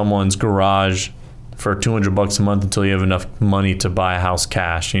above someone's garage for $200 a month until you have enough money to buy a house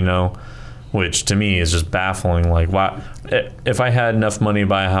cash, you know, which to me is just baffling. Like, why, if I had enough money to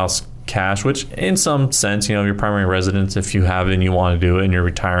buy a house cash, which in some sense, you know, your primary residence, if you have it and you want to do it and you're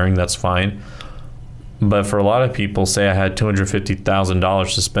retiring, that's fine. But for a lot of people, say I had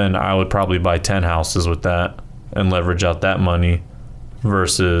 $250,000 to spend, I would probably buy 10 houses with that and leverage out that money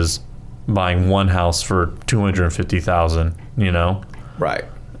versus buying one house for $250,000, you know? Right.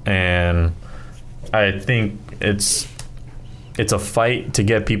 And I think it's a fight to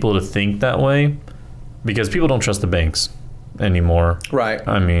get people to think that way, because people don't trust the banks anymore. Right.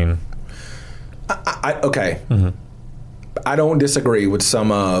 I mean, okay. I don't disagree with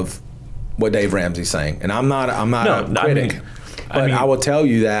some of what Dave Ramsey's saying, and I'm not a critic, but I will tell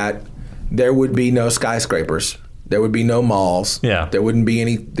you that there would be no skyscrapers, there would be no malls, there wouldn't be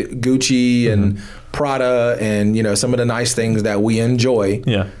any Gucci and Prada and, you know, some of the nice things that we enjoy.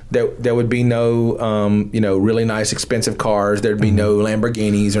 There would be no you know, really nice expensive cars. There'd be no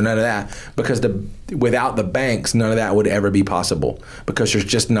Lamborghinis or none of that, because without the banks, none of that would ever be possible, because there's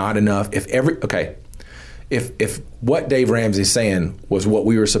just not enough. If what Dave Ramsey's saying was what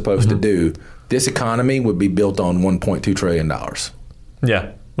we were supposed to do, this economy would be built on $1.2 trillion.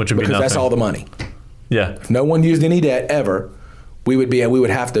 Yeah, which would be because nothing. That's all the money. Yeah. If no one used any debt ever, we would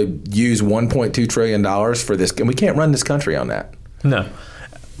have to use $1.2 trillion for this, and we can't run this country on that. No.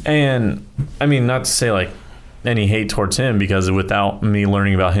 And I mean, not to say like any hate towards him, because without me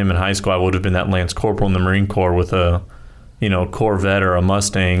learning about him in high school, I would have been that Lance Corporal in the Marine Corps with a, you know, Corvette or a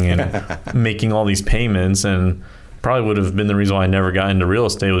Mustang and making all these payments, and probably would have been the reason why I never got into real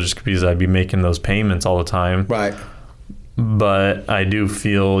estate, was just because I'd be making those payments all the time. Right. But I do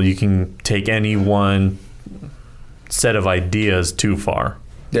feel you can take any one set of ideas too far.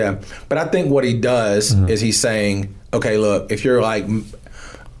 Yeah. But I think what he does is he's saying, okay, look, if you're like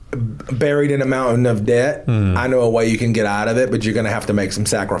buried in a mountain of debt, I know a way you can get out of it, but you're going to have to make some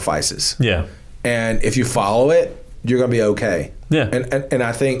sacrifices. Yeah. And if you follow it, you're going to be okay. Yeah. And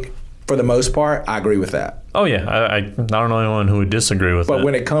I think for the most part, I agree with that. Oh, yeah. I don't know anyone who would disagree with that. But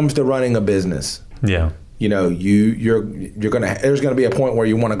when it comes to running a business, you know, you're gonna, there's gonna be a point where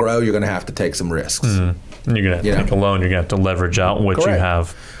you want to grow. You're gonna have to take some risks. You're gonna have to take a loan. You're gonna have to leverage out what you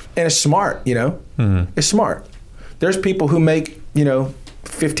have. And it's smart, you know. It's smart. There's people who make, you know,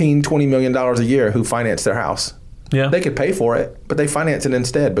 $15-20 million a year who finance their house. Yeah, they could pay for it, but they finance it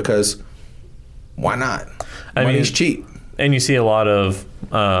instead, because why not? Money's cheap. And you see a lot of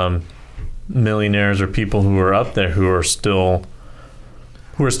millionaires or people who are up there who are still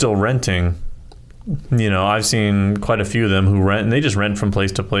renting, I've seen quite a few of them who rent, and they just rent from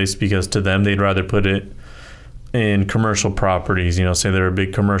place to place because to them they'd rather put it in commercial properties. Say they're a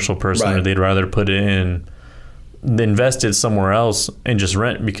big commercial person, Right. or they'd rather put it in, invest it somewhere else and just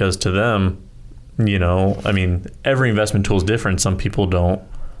rent, because to them, every investment tool is different. Some people don't,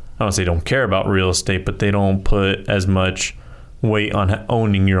 I don't say don't care about real estate, but they don't put as much weight on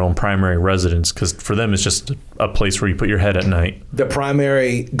owning your own primary residence, because for them it's just a place where you put your head at night. The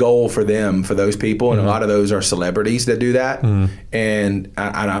primary goal for them, for those people, and a lot of those are celebrities that do that. And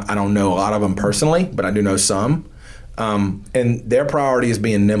I don't know a lot of them personally, but I do know some. And their priority is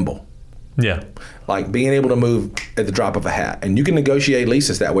being nimble. Yeah. Like being able to move at the drop of a hat. And you can negotiate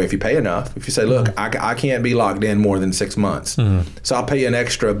leases that way if you pay enough. If you say, look, I can't be locked in more than 6 months. So I'll pay you an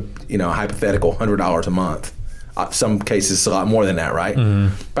extra, hypothetical $100 a month. Some cases it's a lot more than that, right?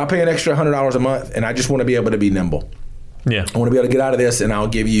 But I'll pay an extra $100 a month, and I just want to be able to be nimble. Yeah. I want to be able to get out of this, and I'll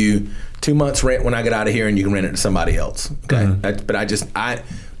give you 2 months rent when I get out of here, and you can rent it to somebody else. Okay. But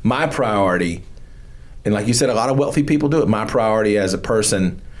my priority, and like you said, a lot of wealthy people do it. My priority as a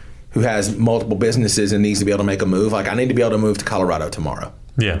person who has multiple businesses and needs to be able to make a move, like I need to be able to move to Colorado tomorrow.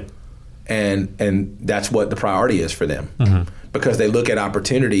 Yeah. And that's what the priority is for them, because they look at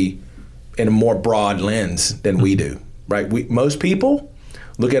opportunity in a more broad lens than we do, right? Most people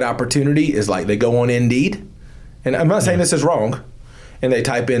look at opportunity as like they go on Indeed, and I'm not saying this is wrong, and they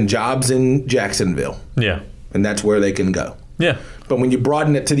type in jobs in Jacksonville. Yeah. And that's where they can go. Yeah. But when you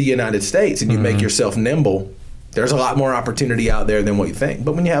broaden it to the United States and you make yourself nimble, there's a lot more opportunity out there than what you think.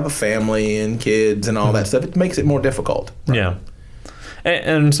 But when you have a family and kids and all that stuff, it makes it more difficult. Right? Yeah.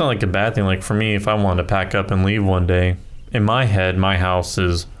 And it's not like a bad thing. Like for me, if I wanted to pack up and leave one day, in my head, my house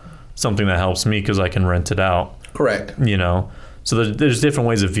is something that helps me because I can rent it out. Correct. So there's different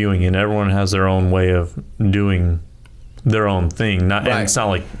ways of viewing it. Everyone has their own way of doing their own thing. And it's not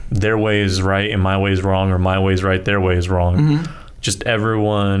like their way is right and my way is wrong, or my way is right, their way is wrong. Just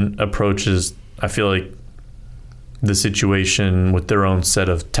everyone approaches, I feel like, the situation with their own set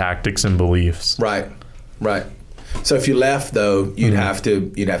of tactics and beliefs. Right. So if you left, though, you'd have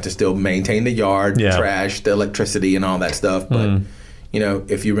to still maintain the yard, trash, the electricity, and all that stuff. But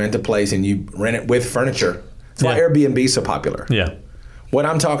if you rent a place and you rent it with furniture, that's why Airbnb is so popular. Yeah. What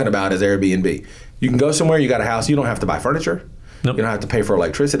I'm talking about is Airbnb. You can go somewhere, you got a house, you don't have to buy furniture. Nope. You don't have to pay for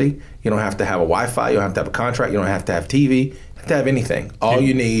electricity. You don't have to have a Wi-Fi. You don't have to have a contract. You don't have to have TV. You don't have to have anything. All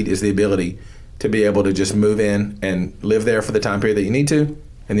you need is the ability to be able to just move in and live there for the time period that you need to,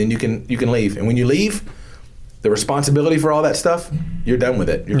 and then you can leave. And when you leave, the responsibility for all that stuff, you're done with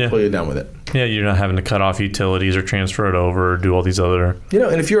it. You're completely done with it. Yeah, you're not having to cut off utilities or transfer it over or do all these other...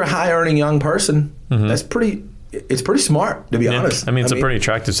 And if you're a high-earning young person, it's pretty smart, to be honest. I mean, it's a pretty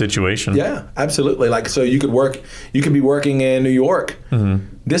attractive situation. Yeah, absolutely. Like, so you could be working in New York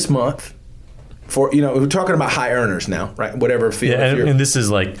this month for, we're talking about high earners now, right? Whatever field. Yeah, and this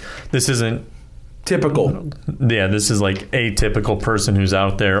isn't typical. Yeah, this is like a typical person who's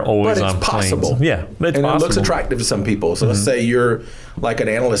out there always on planes. Possible. Yeah, it's and possible. It looks attractive to some people. So let's say you're like an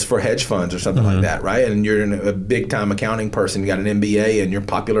analyst for hedge funds or something like that, right? And you're a big-time accounting person. You got an MBA and you're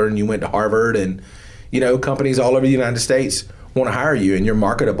popular and you went to Harvard, and companies all over the United States want to hire you and you're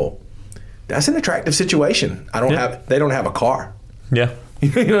marketable. That's an attractive situation. They don't have a car. Yeah.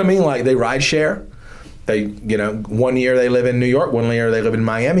 You know what I mean? Like they ride share. They, 1 year they live in New York, 1 year they live in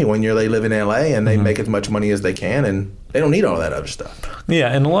Miami, 1 year they live in LA, and they make as much money as they can, and they don't need all that other stuff.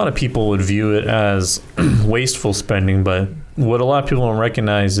 Yeah, and a lot of people would view it as wasteful spending, but what a lot of people don't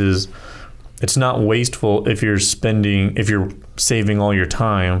recognize is it's not wasteful if you're saving all your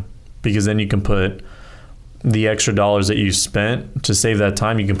time, because then you can put the extra dollars that you spent to save that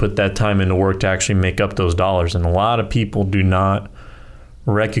time, you can put that time into work to actually make up those dollars. And a lot of people do not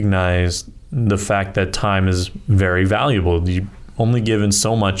recognize the fact that time is very valuable. You're only given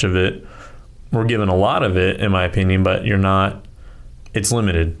so much of it. We're given a lot of it, in my opinion, but it's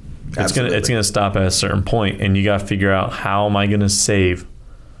limited. It's gonna stop at a certain point, and you got to figure out, how am I going to save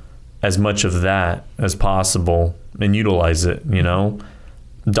as much of that as possible and utilize it,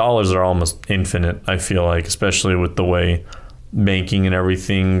 Dollars are almost infinite, I feel like, especially with the way banking and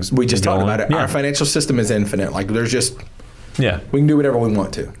everything's We just talked about it. Yeah. Our financial system is infinite. Like there's just... Yeah. We can do whatever we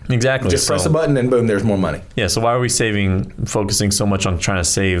want to. Exactly. Just press a button and boom, there's more money. Yeah, so why are we focusing so much on trying to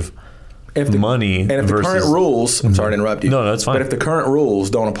save money? And if the current rules, I'm sorry to interrupt you. No, that's fine. But if the current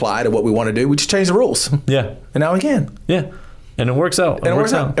rules don't apply to what we want to do, we just change the rules. Yeah. And now we can. Yeah. And it works out. And it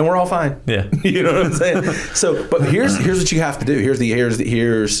works out. And we're all fine. Yeah. You know what I'm saying? So, but here's what you have to do. Here's the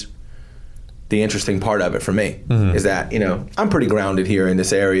interesting part of it for me is that, I'm pretty grounded here in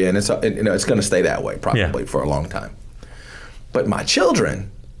this area, and it's going to stay that way probably for a long time. But my children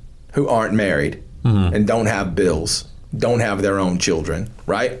who aren't married and don't have bills, don't have their own children,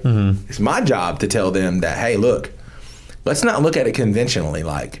 right? It's my job to tell them that, hey, look, let's not look at it conventionally,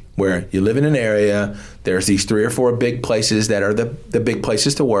 like where you live in an area, there's these 3 or 4 big places that are the big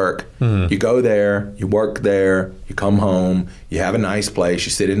places to work. You go there, you work there, you come home, you have a nice place,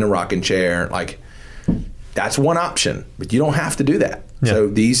 you sit in a rocking chair. Like, that's one option, but you don't have to do that. Yeah. So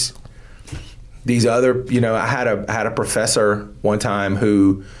these other, I had a professor one time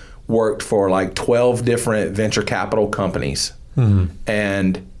who worked for like 12 different venture capital companies,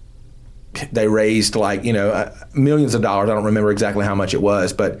 and they raised like, millions of dollars. I don't remember exactly how much it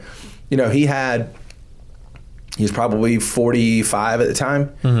was, but, he was probably 45 at the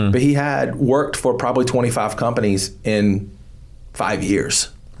time, but he had worked for probably 25 companies in 5 years.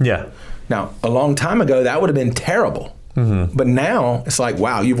 Yeah. Now, a long time ago, that would have been terrible. But now it's like,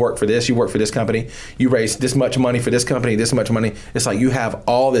 wow, you've worked for this, you work for this company, you raised this much money for this company, this much money. It's like you have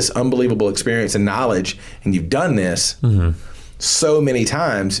all this unbelievable experience and knowledge, and you've done this so many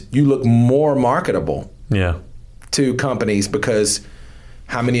times, you look more marketable to companies because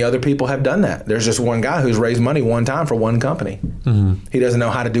how many other people have done that? There's just one guy who's raised money one time for one company. He doesn't know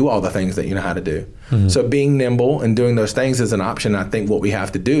how to do all the things that you know how to do. So being nimble and doing those things is an option. I think what we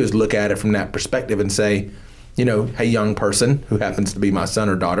have to do is look at it from that perspective and say, hey, young person who happens to be my son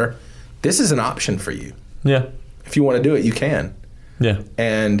or daughter, this is an option for you. Yeah. If you want to do it, you can. Yeah.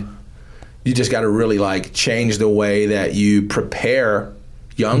 And you just got to really like change the way that you prepare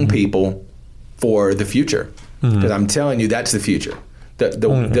young people for the future. Because I'm telling you, that's the future.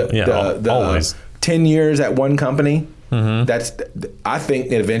 The 10 years at one company, I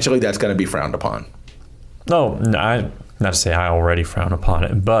think eventually that's going to be frowned upon. No, not to say I already frown upon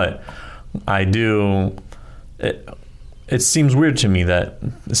it, but I do. It seems weird to me that,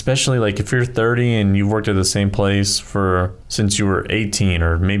 especially like if you're 30 and you've worked at the same place since you were 18,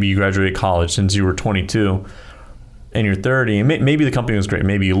 or maybe you graduated college since you were 22, and you're 30, and maybe the company was great,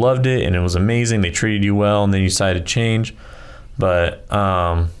 maybe you loved it and it was amazing, they treated you well, and then you decided to change. But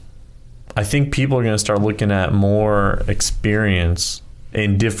I think people are going to start looking at more experience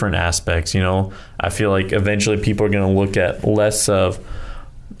in different aspects. I feel like eventually people are going to look at less of,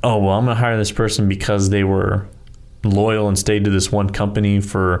 oh, well, I'm going to hire this person because they were loyal and stayed to this one company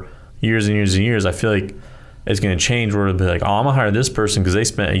for years and years and years. I feel like it's going to change where it'll be like, oh, I'm going to hire this person because they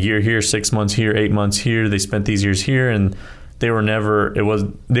spent a year here, 6 months here, 8 months here. They spent these years here, and they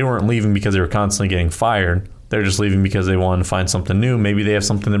weren't leaving because they were constantly getting fired. They're just leaving because they wanted to find something new. Maybe they have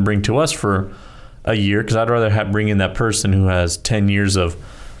something to bring to us for a year, because I'd rather bring in that person who has 10 years of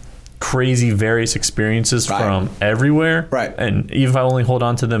crazy various experiences from everywhere. Right. And even if I only hold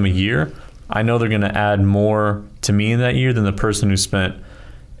on to them a year, I know they're going to add more to me in that year than the person who spent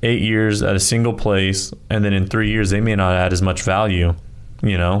 8 years at a single place, and then in 3 years they may not add as much value,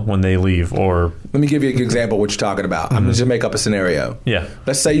 when they leave. Or let me give you an example of what you're talking about. I'm just make up a scenario. Yeah.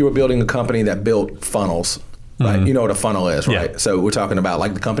 Let's say you were building a company that built funnels. Right. You know what a funnel is, right? So we're talking about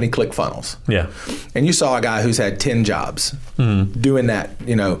like the company ClickFunnels. Yeah. And you saw a guy who's had 10 jobs doing that,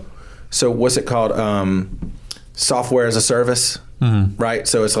 So what's it called? Software as a service, right?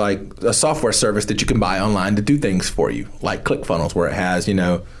 So it's like a software service that you can buy online to do things for you, like ClickFunnels, where it has,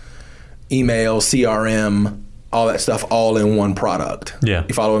 email, CRM, all that stuff all in one product. Yeah.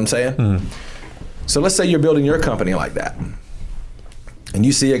 You follow what I'm saying? So let's say you're building your company like that. And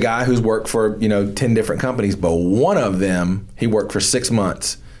you see a guy who's worked for, 10 different companies, but one of them, he worked for 6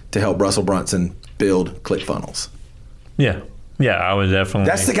 months to help Russell Brunson build ClickFunnels. Yeah. Yeah, I would definitely.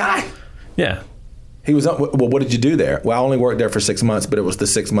 That's the guy. Yeah. He was, well, what did you do there? Well, I only worked there for 6 months, but it was the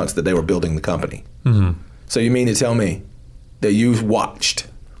 6 months that they were building the company. So you mean to tell me that you watched?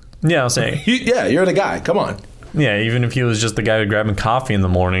 Yeah, I'll say. You're the guy. Come on. Yeah, even if he was just the guy grabbing coffee in the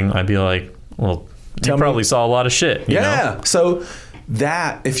morning, I'd be like, well, you probably saw a lot of shit. You know? So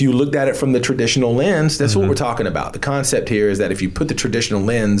that, if you looked at it from the traditional lens, that's what we're talking about. The concept here is that if you put the traditional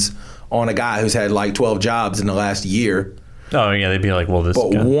lens on a guy who's had like 12 jobs in the last year. Oh, yeah, they'd be like, well, this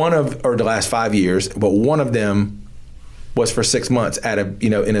guy. Or the last 5 years, but one of them was for 6 months at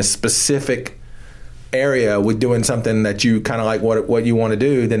in a specific area with doing something that you kind of like what you want to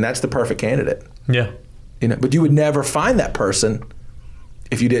do, then that's the perfect candidate. Yeah. But you would never find that person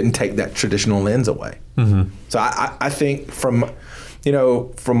if you didn't take that traditional lens away. So I think from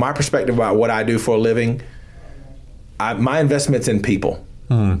my perspective about what I do for a living, my investment's in people,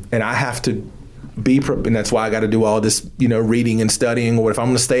 and I have to and that's why I got to do all this, reading and studying. Or if I'm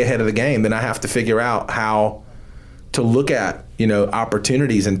going to stay ahead of the game, then I have to figure out how to look at,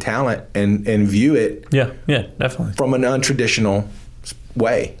 opportunities and talent and view it. Yeah, definitely. From an untraditional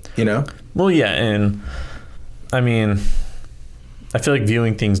way, Well, yeah, and I mean, I feel like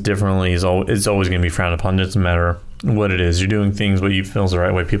viewing things differently is always going to be frowned upon. It doesn't matter what it is. You're doing things what you feel is the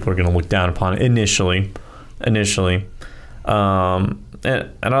right way. People are going to look down upon it initially. And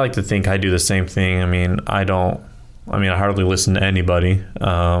I like to think I do the same thing. I mean, I hardly listen to anybody,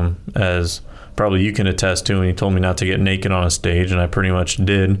 as probably you can attest to. And you told me not to get naked on a stage, and I pretty much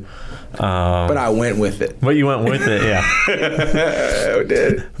did. But I went with it. But you went with it, yeah. I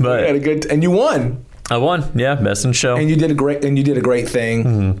did. But had a good, and you won. I won, yeah, best in show. And you did a great thing.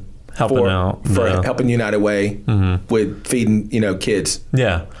 Mm-hmm. Helping United Way with feeding, kids.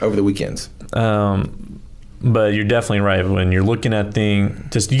 Yeah, over the weekends. But you're definitely right. When you're looking at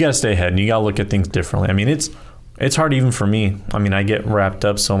things, you got to stay ahead and you got to look at things differently. I mean, it's hard even for me. I mean, I get wrapped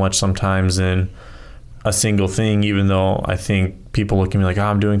up so much sometimes in a single thing, even though I think people look at me like, oh,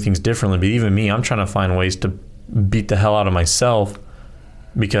 I'm doing things differently. But even me, I'm trying to find ways to beat the hell out of myself,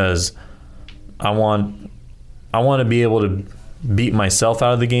 because I want to be able to beat myself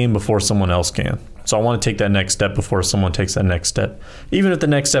out of the game before someone else can. So I want to take that next step before someone takes that next step. Even if the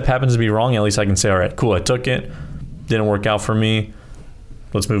next step happens to be wrong, at least I can say, all right, cool, I took it. Didn't work out for me.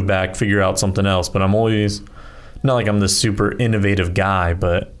 Let's move back, figure out something else. But I'm always, not like I'm this super innovative guy,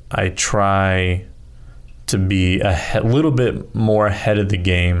 but I try to be a little bit more ahead of the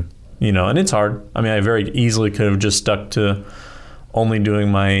game, and it's hard. I mean, I very easily could have just stuck to only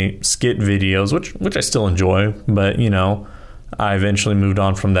doing my skit videos, which I still enjoy, but, I eventually moved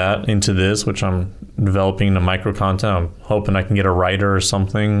on from that into this, which I'm developing into micro content. I'm hoping I can get a writer or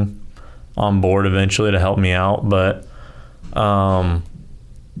something on board eventually to help me out. But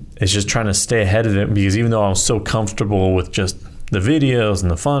it's just trying to stay ahead of it, because even though I was so comfortable with just the videos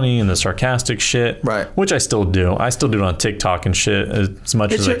and the funny and the sarcastic shit, right, which I still do. I still do it on TikTok and shit as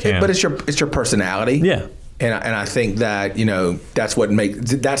much as I can. But it's your personality. Yeah. And I think that, that's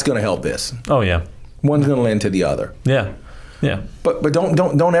going to help this. Oh, yeah. One's going to lend to the other. Yeah. Yeah. But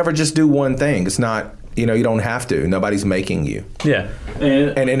don't ever just do one thing. It's not, you don't have to. Nobody's making you. Yeah.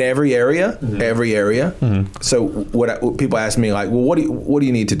 And in every area, Mm-hmm. So what people ask me, like, well, what do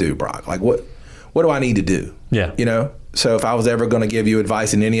you need to do, Brock? Like, what do I need to do? Yeah. So if I was ever going to give you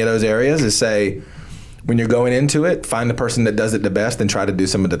advice in any of those areas, is say, when you're going into it, find the person that does it the best and try to do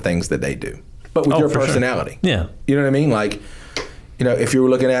some of the things that they do, but with your personality. Sure. Yeah. You know what I mean? Like, if you were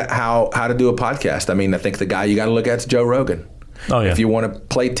looking at how to do a podcast, I mean, I think the guy you got to look at is Joe Rogan. Oh, yeah. If you want to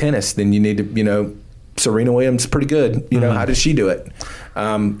play tennis, then you need to, Serena Williams is pretty good. How does she do it?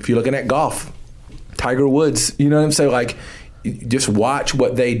 If you're looking at golf, Tiger Woods, you know what I'm saying? Like, just watch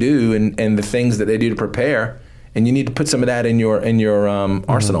what they do and the things that they do to prepare. And you need to put some of that in your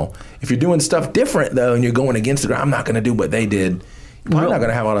arsenal. If you're doing stuff different, though, and you're going against it, I'm not going to do what they did, you're probably not going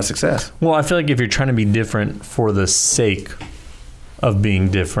to have a lot of success. Well, I feel like if you're trying to be different for the sake of being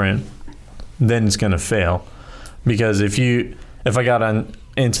different, then it's going to fail. Because if I got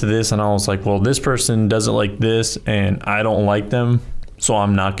into this and I was like, well, this person does it like this and I don't like them, so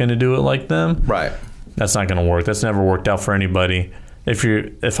I'm not going to do it like them. Right. That's not going to work. That's never worked out for anybody.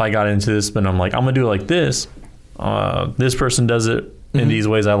 If I got into this, but I'm like, I'm going to do it like this. This person does it in these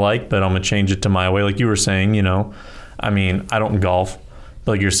ways I like, but I'm going to change it to my way. Like you were saying, I mean, I don't golf.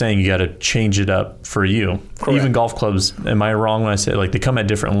 But like you're saying, you got to change it up for you. Correct. Even golf clubs, am I wrong when I say, like, they come at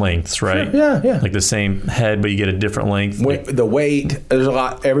different lengths, right? Sure. Yeah. Like the same head, but you get a different length. The weight, there's a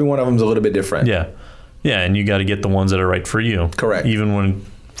lot. Every one of them is a little bit different. Yeah. Yeah, and you got to get the ones that are right for you. Correct. Even when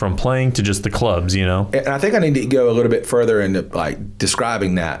from playing to just the clubs, And I think I need to go a little bit further into, like,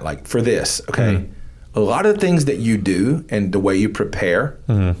 describing that, like, for this, okay? Mm-hmm. A lot of the things that you do and the way you prepare,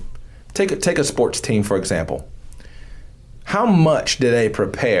 take a sports team, for example. How much do they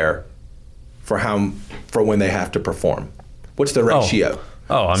prepare for when they have to perform? What's the ratio?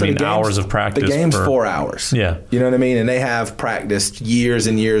 I mean, hours of practice. The game's 4 hours. Yeah. You know what I mean? And they have practiced years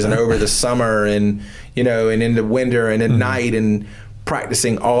and years and over the summer and, and in the winter and at night and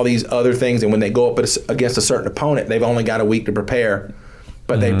practicing all these other things. And when they go up against a certain opponent, they've only got a week to prepare.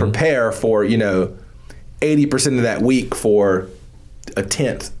 But they prepare for, 80% of that week for a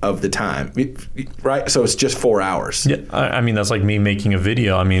tenth of the time, right? So it's just 4 hours. Yeah, I mean, that's like me making a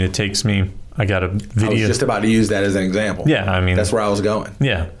video. I mean, it takes me, I got a video. I was just about to use that as an example. Yeah, I mean. That's where I was going.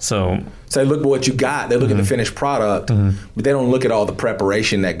 Yeah, so they look at what you got. They look at the finished product, but they don't look at all the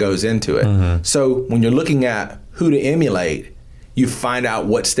preparation that goes into it. So when you're looking at who to emulate, you find out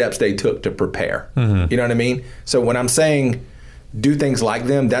what steps they took to prepare. You know what I mean? So when I'm saying do things like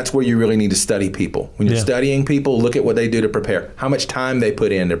them, that's where you really need to study people. When you're studying people, look at what they do to prepare, how much time they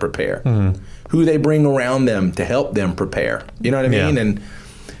put in to prepare, who they bring around them to help them prepare. You know what I mean? And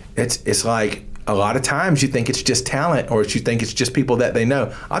it's like a lot of times you think it's just talent or you think it's just people that they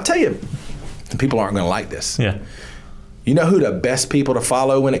know. I'll tell you, people aren't going to like this. Yeah. You know who the best people to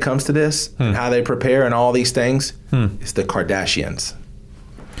follow when it comes to this and how they prepare and all these things? It's the Kardashians.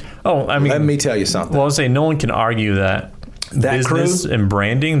 Oh, I mean, let me tell you something. Well, I'll say no one can argue that business crew and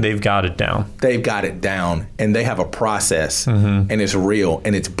branding, they've got it down. They've got it down, and they have a process, and it's real,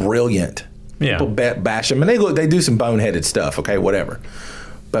 and it's brilliant. Yeah. People bash them, and they do some boneheaded stuff, okay, whatever.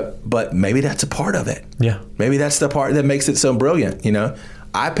 But maybe that's a part of it. Yeah. Maybe that's the part that makes it so brilliant, you know?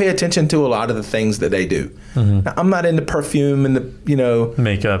 I pay attention to a lot of the things that they do. Now, I'm not into perfume and the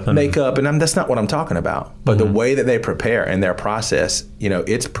makeup, and that's not what I'm talking about. But the way that they prepare and their process,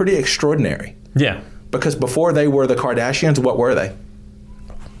 it's pretty extraordinary. Yeah. Because before they were the Kardashians, what were they?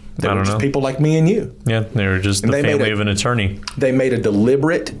 They were just people like me and you. Yeah, they were just the family of an attorney. They made a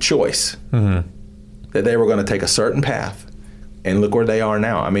deliberate choice that they were going to take a certain path, and look where they are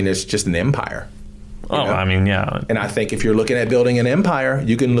now. I mean, it's just an empire. Oh, I mean, yeah. And I think if you're looking at building an empire,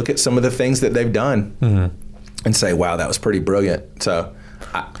 you can look at some of the things that they've done and say, wow, that was pretty brilliant. So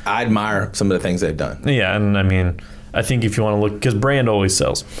I admire some of the things they've done. Yeah, and I mean, I think if you want to look, because brand always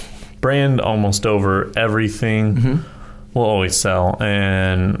sells. Brand almost over everything will always sell.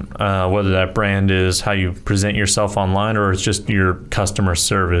 And whether that brand is how you present yourself online or it's just your customer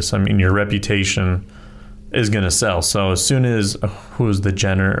service, I mean, your reputation is going to sell. So as soon as, who was the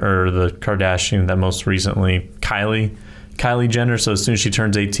Jenner or the Kardashian that most recently, Kylie Jenner. So as soon as she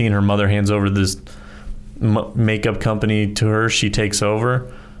turns 18, her mother hands over this makeup company to her. She takes over,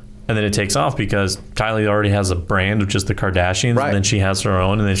 and then it takes off because Kylie already has a brand of just the Kardashians, and then she has her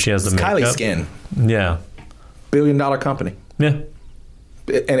own, and then she has the makeup. Kylie Skin. Yeah. $1 billion company. Yeah.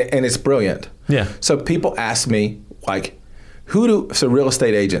 And it's brilliant. Yeah. So people ask me, like, so real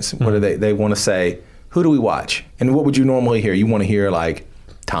estate agents, what do they want to say, who do we watch? And what would you normally hear? You want to hear like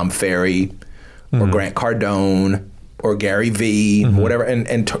Tom Ferry or Grant Cardone or Gary Vee, whatever,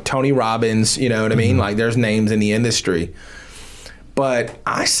 and Tony Robbins, you know what I mean? Like there's names in the industry. But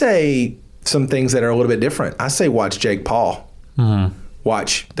I say some things that are a little bit different. I say watch Jake Paul.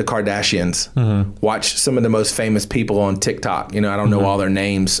 Watch the Kardashians. Watch some of the most famous people on TikTok. I don't know all their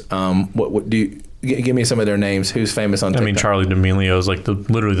names. What do you... Give me some of their names. Who's famous on TikTok? I mean, Charli D'Amelio is like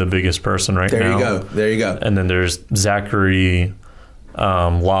literally the biggest person right now. There you go. And then there's Zachary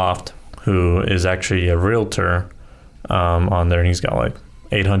Loft, who is actually a realtor on there. And he's got like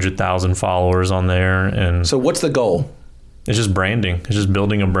 800,000 followers on there. And so what's the goal? It's just branding. It's just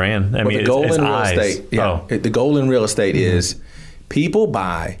building a brand. I mean, the goal it's in real eyes. estate. Yeah. The goal in real estate is people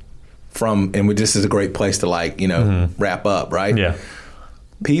buy from, and this is a great place to wrap up, right? Yeah.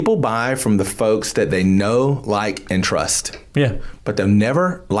 People buy from the folks that they know, like, and trust. Yeah. But they'll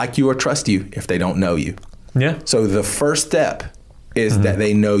never like you or trust you if they don't know you. Yeah. So the first step is that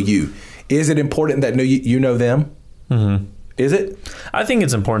they know you. Is it important that you know them? Is it? I think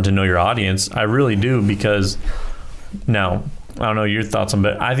it's important to know your audience. I really do, because now, I don't know your thoughts on,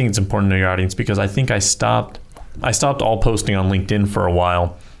 but I think it's important to know your audience because I think I stopped all posting on LinkedIn for a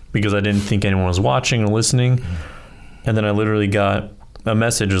while because I didn't think anyone was watching or listening. And then I literally got a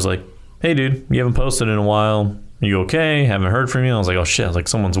message was like, hey dude, you haven't posted in a while. Are you okay? Haven't heard from you. I was like, oh shit, like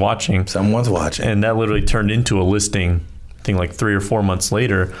someone's watching. And that literally turned into a listing, I think like 3 or 4 months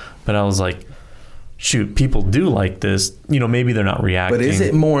later. But I was like, shoot, people do like this. Maybe they're not reacting. But is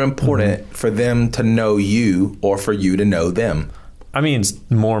it more important for them to know you or for you to know them? I mean, it's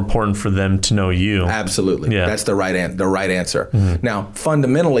more important for them to know you. Absolutely. Yeah. That's the right answer. Now,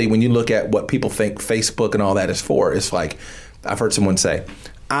 fundamentally, when you look at what people think Facebook and all that is for, it's like, I've heard someone say,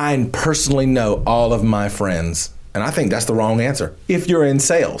 I personally know all of my friends. And I think that's the wrong answer. If you're in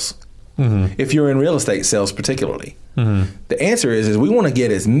sales, if you're in real estate sales particularly, the answer is we want to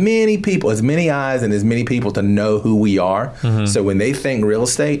get as many people, as many eyes and as many people to know who we are. So when they think real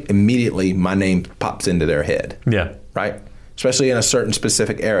estate, immediately my name pops into their head. Yeah. Right? Especially in a certain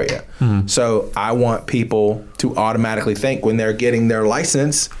specific area. So I want people to automatically think when they're getting their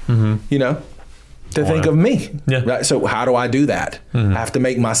license, to think of me. Yeah. Right? So how do I do that? I have to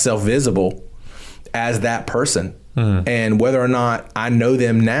make myself visible as that person. And whether or not I know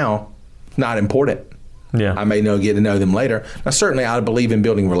them now, not important. Yeah. I may get to know them later. Now, certainly I believe in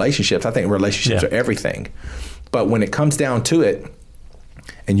building relationships. I think relationships are everything. But when it comes down to it,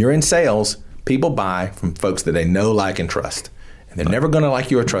 and you're in sales, people buy from folks that they know, like, and trust. And they're never going to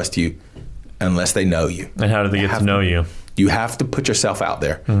like you or trust you unless they know you. And how do they get to know you? You have to put yourself out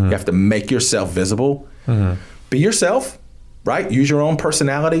there. You have to make yourself visible. Be yourself, right? Use your own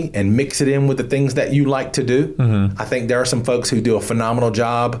personality and mix it in with the things that you like to do. I think there are some folks who do a phenomenal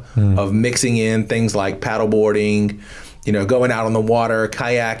job of mixing in things like paddleboarding, going out on the water,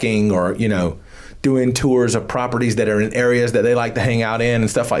 kayaking, or, doing tours of properties that are in areas that they like to hang out in and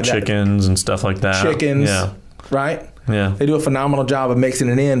stuff like that. Chickens and stuff like that. Chickens, right? Yeah. They do a phenomenal job of mixing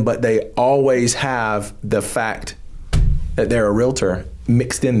it in, but they always have the fact that they're a realtor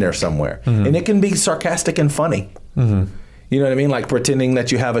mixed in there somewhere. And it can be sarcastic and funny. You know what I mean? Like pretending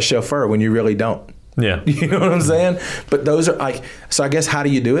that you have a chauffeur when you really don't. Yeah. You know what I'm saying? But those are like, so I guess how do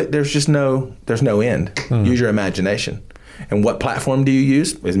you do it? There's no end. Use your imagination. And what platform do you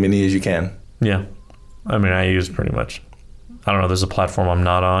use? As many as you can. Yeah. I mean, I use pretty much, I don't know, there's a platform I'm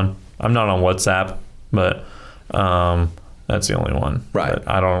not on. I'm not on WhatsApp, but that's the only one. Right. But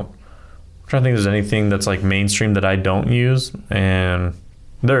I'm trying to think if there's anything that's like mainstream that I don't use, and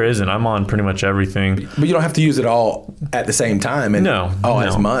there isn't. I'm on pretty much everything. But you don't have to use it all at the same time and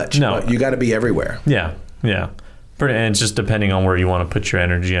as much. No. You got to be everywhere. Yeah. And it's just depending on where you want to put your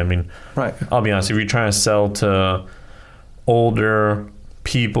energy. I mean, right. I'll be honest, if you're trying to sell to older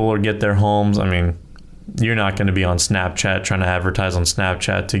people or get their homes, I mean, you're not going to be on Snapchat trying to advertise on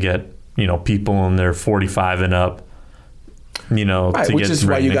Snapchat to get, people in their 45 and up, right, to which get is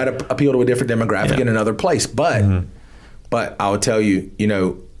why you got to appeal to a different demographic in another place. But I would tell you,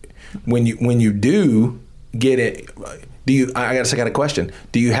 when you do get it, I got a question.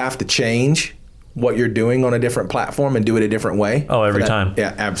 Do you have to change what you're doing on a different platform and do it a different way? Oh, every time.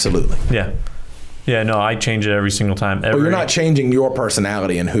 Yeah, absolutely. Yeah, no, I change it every single time. But you're not changing your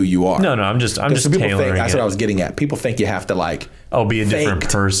personality and who you are. No, I'm just tailoring that's it. what I was getting at. People think you have to be a different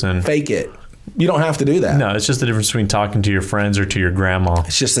person. Fake it. You don't have to do that. No, it's just the difference between talking to your friends or to your grandma.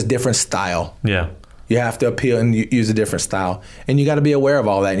 It's just a different style. Yeah. You have to appeal and use a different style. And you got to be aware of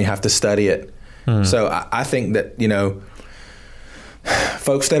all that, and you have to study it. So I think that,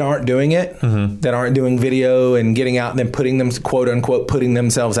 folks that aren't doing it, that aren't doing video and getting out and then putting them, quote unquote, putting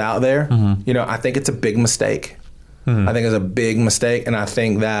themselves out there, I think it's a big mistake. I think it's a big mistake. And I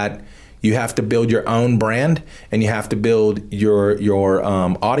think that you have to build your own brand, and you have to build your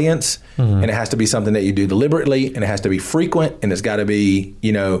audience, and it has to be something that you do deliberately, and it has to be frequent, and it's got to be,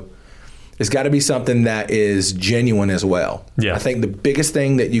 it's got to be something that is genuine as well. Yeah. I think the biggest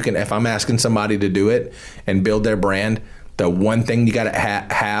thing that you can, if I'm asking somebody to do it and build their brand, the one thing you got to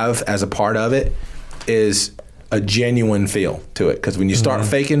have as a part of it is a genuine feel to it. Because when you start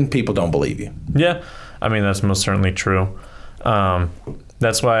faking, people don't believe you. Yeah. I mean, that's most certainly true.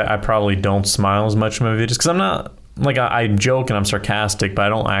 That's why I probably don't smile as much in my videos, because I'm not, I joke and I'm sarcastic, but I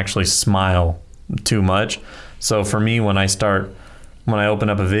don't actually smile too much. So for me, when I open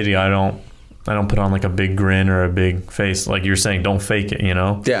up a video, I don't put on a big grin or a big face. Like you're saying, don't fake it,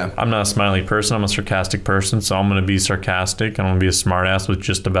 Yeah. I'm not a smiley person. I'm a sarcastic person. So I'm going to be sarcastic. I'm going to be a smart ass with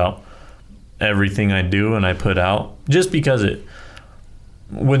just about everything I do and I put out. Just because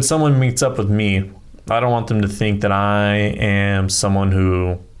when someone meets up with me, I don't want them to think that I am someone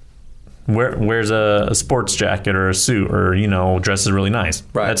who wears a sports jacket or a suit or, dresses really nice.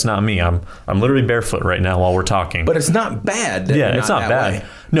 Right. That's not me. I'm literally barefoot right now while we're talking. But it's not bad. Yeah, it's not bad. Way.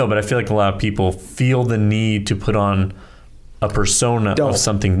 No, but I feel like a lot of people feel the need to put on a persona of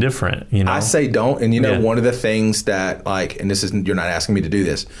something different, I say don't. And one of the things that and this isn't, you're not asking me to do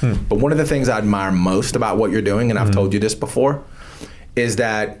this, but one of the things I admire most about what you're doing, and I've told you this before, is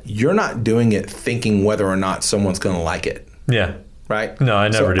that you're not doing it thinking whether or not someone's going to like it. Yeah. Right? No, I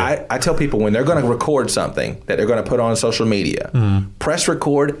never do. I tell people when they're going to record something that they're going to put on social media, press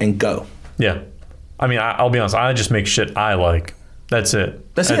record and go. Yeah. I mean, I'll be honest. I just make shit I like. That's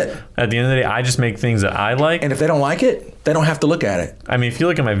it. That's it. At the end of the day, I just make things that I like. And if they don't like it, they don't have to look at it. I mean, if you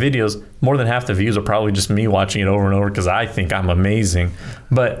look at my videos, more than half the views are probably just me watching it over and over because I think I'm amazing.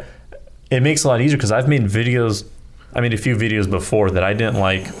 But it makes it a lot easier because I've made videos. I made a few videos before that I didn't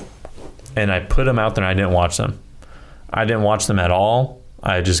like, and I put them out there and I didn't watch them. I didn't watch them at all.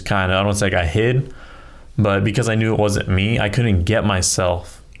 I just I don't say I hid, but because I knew it wasn't me, I couldn't get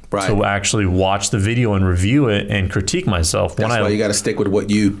myself to actually watch the video and review it and critique myself. That's why you got to stick with what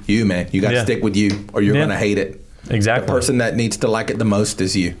you man. You got to stick with you or you're going to hate it. Exactly. The person that needs to like it the most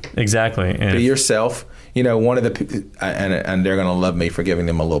is you. Exactly. And be yourself. One of the, and they're going to love me for giving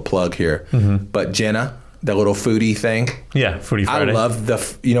them a little plug here, but Jenna, the little foodie thing. Yeah, Foodie Friday. I love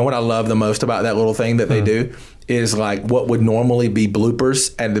what I love the most about that little thing that they do is what would normally be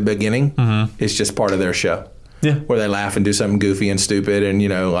bloopers at the beginning is just part of their show. Yeah. Where they laugh and do something goofy and stupid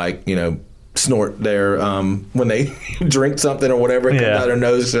and, snort their, when they drink something or whatever, it comes out of their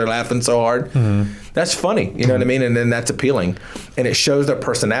nose, they're laughing so hard. That's funny. You know what I mean? And then that's appealing. And it shows their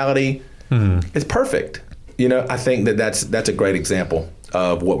personality. It's perfect. I think that's a great example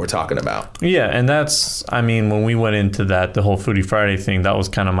of what we're talking about. Yeah, and when we went into the whole Foodie Friday thing, that was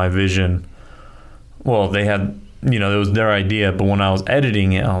kind of my vision. Well, they had, it was their idea, but when I was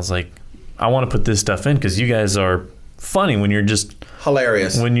editing it, I was like, I want to put this stuff in because you guys are funny when you're just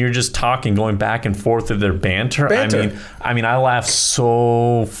hilarious. When you're just talking, going back and forth with their banter. I mean, I laugh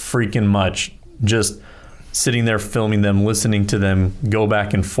so freaking much just sitting there filming them, listening to them go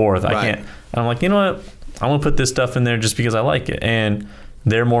back and forth. Right. I'm like, you know what? I'm going to put this stuff in there just because I like it. And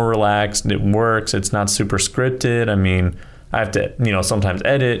they're more relaxed. It works. It's not super scripted. I mean, I have to, sometimes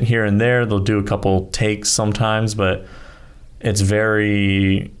edit here and there. They'll do a couple takes sometimes, but it's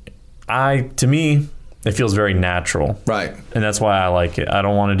to me, it feels very natural. Right. And that's why I like it. I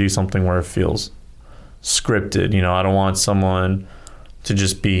don't want to do something where it feels scripted. I don't want someone to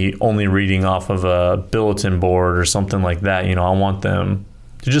just be only reading off of a bulletin board or something like that. I want them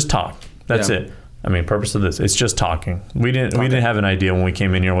to just talk. That's it. I mean, purpose of this, it's just talking. We didn't have an idea when we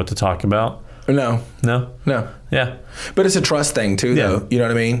came in here what to talk about. No. Yeah. But it's a trust thing too, though. You know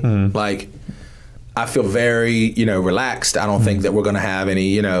what I mean? Mm-hmm. Like, I feel very, relaxed. I don't think that we're going to have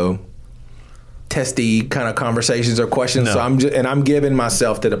any, testy kind of conversations or questions. No. So I'm giving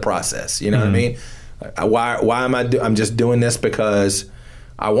myself to the process. You know what I mean? Why am I'm just doing this because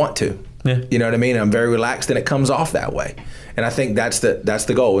I want to. Yeah. You know what I mean? I'm very relaxed and it comes off that way. And I think that's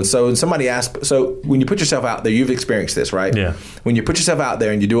the goal. And so when somebody asks, so when you put yourself out there, you've experienced this, right? Yeah. When you put yourself out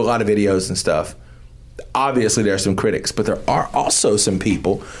there and you do a lot of videos and stuff, obviously there are some critics, but there are also some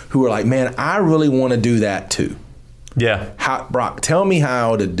people who are like, man, I really want to do that too. Yeah. Brock, tell me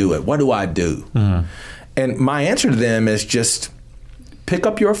how to do it. What do I do? Mm-hmm. And my answer to them is just pick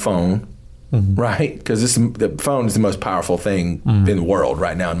up your phone, right? Because the phone is the most powerful thing in the world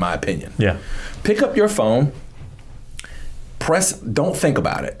right now, in my opinion. Yeah. Pick up your phone, don't think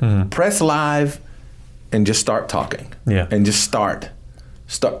about it. Press live and just start talking. Yeah. And just start.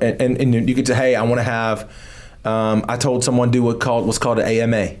 And you could say, hey, I want to have, I told someone do what's called an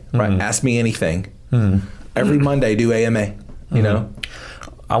AMA, right? Ask me anything. Every Monday, do AMA, you know?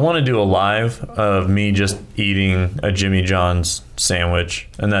 I want to do a live of me just eating a Jimmy John's sandwich,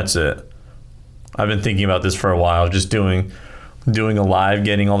 and that's it. I've been thinking about this for a while, just doing a live,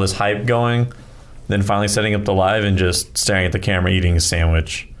 getting all this hype going, then finally setting up the live and just staring at the camera eating a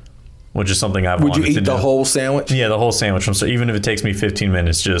sandwich, which is something I've wanted to do. Would you eat the whole sandwich? Yeah, the whole sandwich. So even if it takes me 15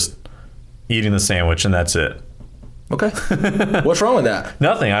 minutes, just eating the sandwich, and that's it. Okay. What's wrong with that?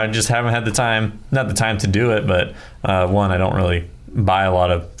 Nothing. I just haven't had the time, not the time to do it, but one, I don't really buy a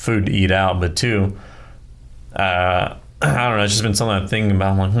lot of food to eat out, but two, I don't know, it's just been something I'm thinking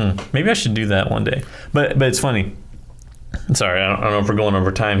about. I'm like, maybe I should do that one day. But it's funny. Sorry, I don't know if we're going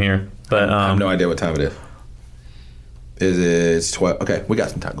over time here, but I have no idea what time it is. It's 12. Okay, we got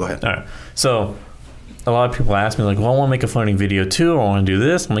some time. Go ahead. All right. So a lot of people ask me, like, well, I want to make a funny video too, or I want to do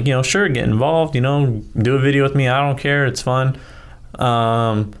this. I'm like, sure, get involved, do a video with me. I don't care. It's fun.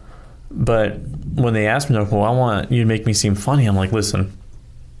 But when they ask me, like, well, I want you to make me seem funny, I'm like, listen,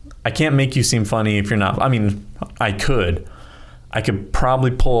 I can't make you seem funny if you're not. I mean, I could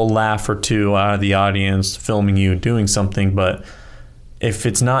probably pull a laugh or two out of the audience filming you doing something, but if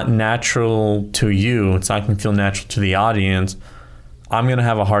it's not natural to you, it's not going to feel natural to the audience, I'm going to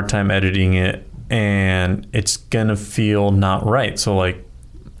have a hard time editing it, and it's going to feel not right. So, like,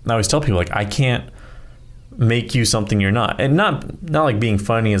 I always tell people, like, I can't make you something you're not. And not like being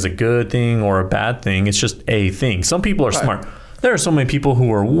funny is a good thing or a bad thing. It's just a thing. Some people are smart. There are so many people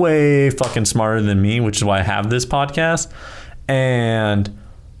who are way fucking smarter than me, which is why I have this podcast. And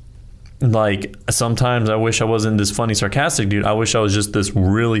like, sometimes I wish I wasn't this funny, sarcastic dude. I wish I was just this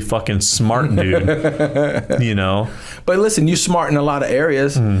really fucking smart dude, But listen, you're smart in a lot of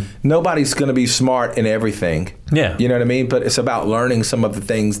areas. Nobody's going to be smart in everything. Yeah. You know what I mean? But it's about learning some of the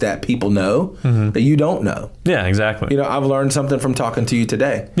things that people know that you don't know. Yeah, exactly. I've learned something from talking to you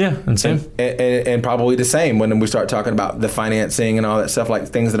today. Yeah, and same. And probably the same when we start talking about the financing and all that stuff, like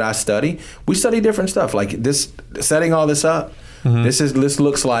things that I study. We study different stuff, like this, setting all this up. This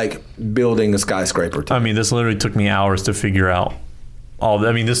looks like building a skyscraper. I mean, this literally took me hours to figure out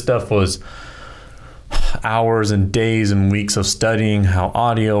this stuff was hours and days and weeks of studying how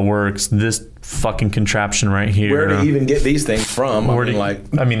audio works. This fucking contraption right here. Where to even get these things from?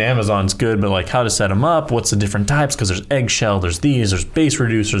 Amazon's good, but like how to set them up, what's the different types? Because there's eggshell, there's bass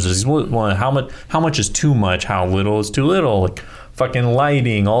reducers, there's how much is too much, how little is too little, like fucking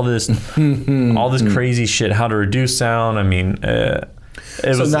lighting, all this crazy shit, how to reduce sound. I mean,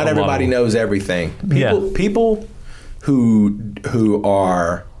 so not everybody knows everything. People who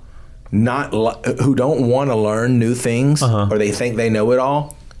are not who don't want to learn new things or they think they know it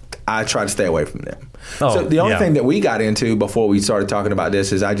all, I try to stay away from them. So the only thing that we got into before we started talking about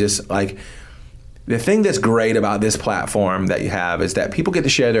this is I just like, the thing that's great about this platform that you have is that people get to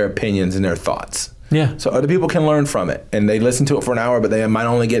share their opinions and their thoughts. Yeah. So other people can learn from it, and they listen to it for an hour, but they might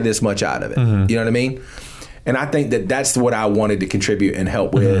only get this much out of it. You know what I mean? And I think that that's what I wanted to contribute and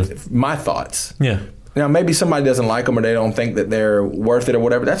help with my thoughts. Yeah. Now, maybe somebody doesn't like them or they don't think that they're worth it or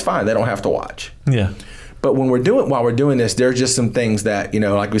whatever. That's fine. They don't have to watch. Yeah. But while we're doing this, there's just some things that,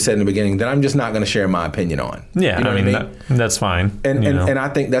 like we said in the beginning, that I'm just not going to share my opinion on. Yeah. You know what I mean? That's fine. And I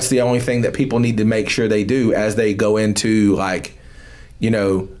think that's the only thing that people need to make sure they do as they go into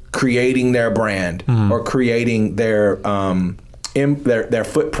creating their brand or creating their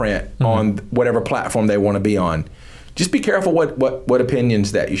footprint on whatever platform they want to be on. Just be careful what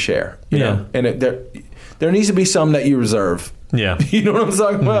opinions that you share. You know? And there needs to be some that you reserve. Yeah. You know what I'm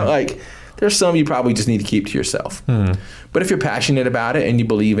talking about? Like, there's some you probably just need to keep to yourself. But if you're passionate about it and you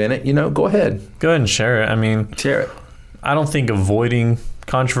believe in it, go ahead. Go ahead and share it. I mean, share it. I don't think avoiding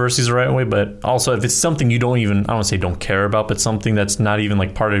controversy is the right way, but also if it's something you don't even, I don't want to say don't care about, but something that's not even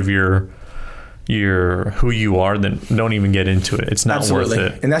like part of your who you are, then don't even get into it. It's not worth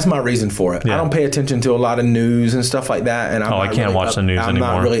it. And that's my reason for it. Yeah. I don't pay attention to a lot of news and stuff like that. And I can't watch the news anymore.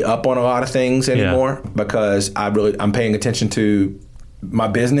 I'm not really up on a lot of things anymore because I'm paying attention to my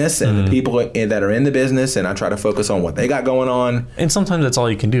business and the people that are in the business, and I try to focus on what they got going on. And sometimes that's all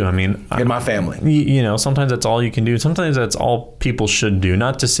you can do. I mean, in my family, sometimes that's all you can do. Sometimes that's all people should do.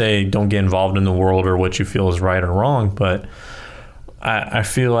 Not to say don't get involved in the world or what you feel is right or wrong, but I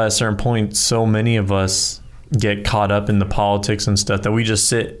feel at a certain point, so many of us get caught up in the politics and stuff that we just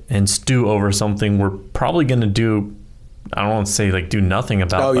sit and stew over something we're probably going to do. I don't want to say do nothing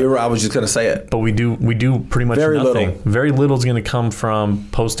about. Oh, you're right. I was just going to say it. But we do pretty much very nothing. Little. Very little is going to come from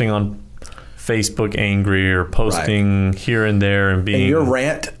posting on Facebook angry or posting here and there and being. And your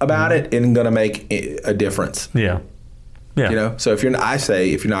rant about it isn't going to make a difference. Yeah. Yeah. So if you're not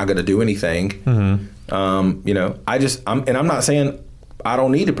going to do anything, I'm not saying I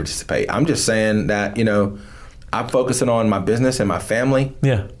don't need to participate. I'm just saying that, I'm focusing on my business and my family.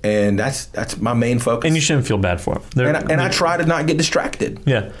 Yeah. And that's my main focus. And you shouldn't feel bad for it. And I try to not get distracted.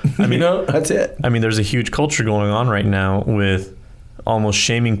 Yeah. I mean, that's it. I mean, there's a huge culture going on right now with almost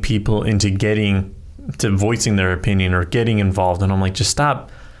shaming people into voicing their opinion or getting involved. And I'm like, just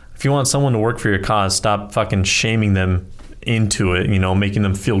stop. If you want someone to work for your cause, stop fucking shaming them into it, making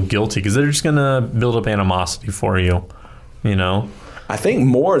them feel guilty, because they're just going to build up animosity for you, I think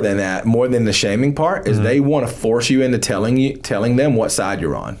more than the shaming part is they want to force you into telling them what side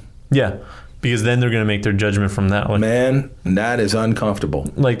you're on. Yeah, because then they're going to make their judgment from that one. Man, that is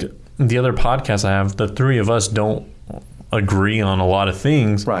uncomfortable. Like the other podcast I have, the three of us don't agree on a lot of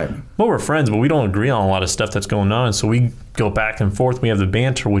things. Right. Well, we're friends, but we don't agree on a lot of stuff that's going on. So we go back and forth. We have the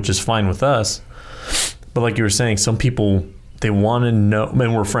banter, which is fine with us. But like you were saying, some people, they want to know,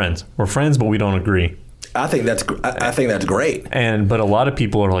 and we're friends. We're friends, but we don't agree. I think that's great. But a lot of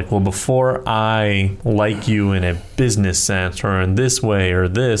people are like, well, before I like you in a business sense or in this way or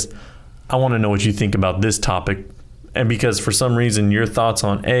this, I want to know what you think about this topic. And because for some reason your thoughts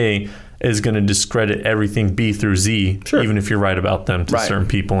on A is going to discredit everything B through Z, sure, even if you're right about them to certain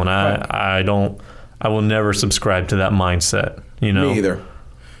people. And I will never subscribe to that mindset. Me either.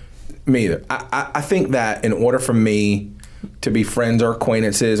 I think that in order for me to be friends or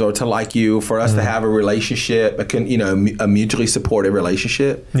acquaintances or to like you, for us to have a relationship, a mutually supportive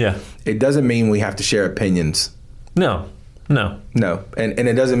relationship, it doesn't mean we have to share opinions. No. And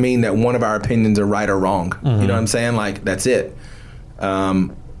it doesn't mean that one of our opinions are right or wrong. You know what I'm saying? Like, that's it.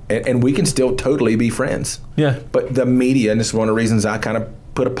 And we can still totally be friends. Yeah. But the media, and this is one of the reasons I kind of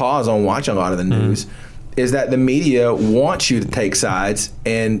put a pause on watching a lot of the news, is that the media wants you to take sides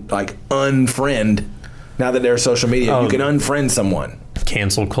and unfriend. Now that there's social media, you can unfriend someone.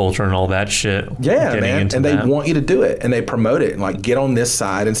 Cancel culture and all that shit. Yeah, man. And they want you to do it, and they promote it, and get on this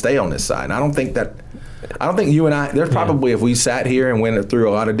side and stay on this side. And I don't think you and I, there's probably, if we sat here and went through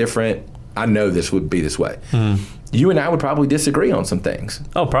a lot of different, I know this would be this way. You and I would probably disagree on some things.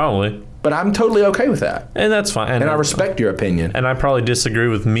 Oh, probably. But I'm totally okay with that. And that's fine. And I respect your opinion. And I probably disagree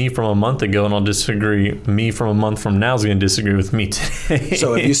with me from a month ago, and I'll disagree. Me from a month from now is going to disagree with me today.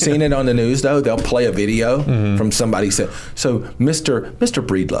 So if you've seen it on the news, though, they'll play a video from somebody said, so Mr.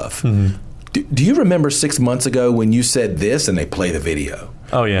 Breedlove, do you remember 6 months ago when you said this? And they play the video.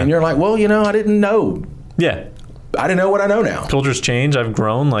 Oh, yeah. And you're like, well, I didn't know. Yeah. I didn't know what I know now. Culture's changed. I've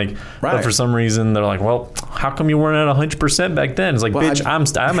grown. But for some reason, they're like, well, how come you weren't at 100% back then? It's like, bitch,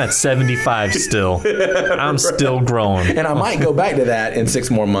 I'm at 75 still. I'm still growing. And I might go back to that in 6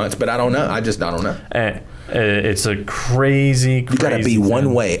 more months, but I don't know. I don't know. It's a crazy You got to be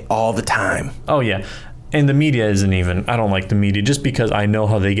one way all the time. Oh, yeah. And the media isn't even, I don't like the media just because I know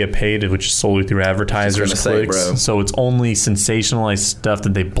how they get paid, which is solely through advertisers' clicks. So it's only sensationalized stuff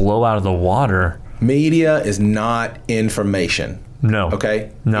that they blow out of the water. Media is not information. No.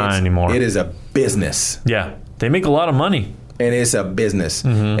 Okay? Not anymore. It is a business. Yeah. They make a lot of money. And it's a business.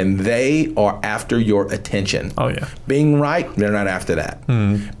 And they are after your attention. Oh, yeah. Being right, they're not after that.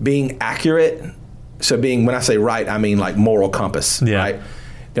 Being accurate, so when I say right, I mean like moral compass, right?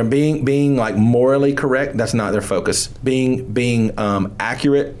 They're being like morally correct, that's not their focus. Being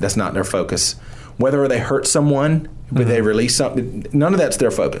accurate, that's not their focus. Whether they hurt someone, whether they release something, none of that's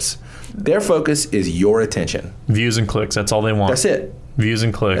their focus. Their focus is your attention. Views and clicks, that's all they want. That's it. Views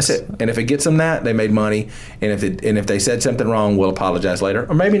and clicks. That's it. And if it gets them that, they made money. And if they said something wrong, we'll apologize later,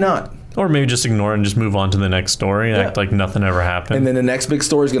 or maybe not. Or maybe just ignore it and just move on to the next story and act like nothing ever happened. And then the next big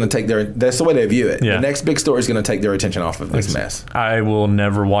story is going to take that's the way they view it. Yeah. The next big story is going to take their attention off of this mess. I will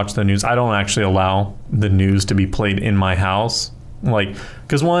never watch the news. I don't actually allow the news to be played in my house. Like,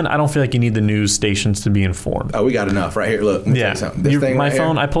 because one, I don't feel like you need the news stations to be informed. Oh, we got enough right here. Look, let me tell you something. This thing my right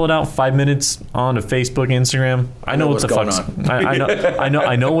phone, here, I pull it out 5 minutes onto Facebook, Instagram. I know what the going fuck's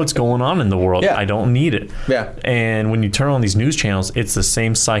I know what's going on in the world. Yeah. I don't need it. Yeah. And when you turn on these news channels, it's the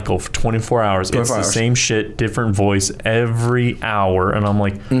same cycle for 24 hours. 24 it's hours. the same shit, different voice every hour. And I'm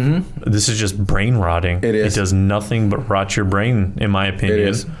like, this is just brain rotting. It is. It does nothing but rot your brain, in my opinion. It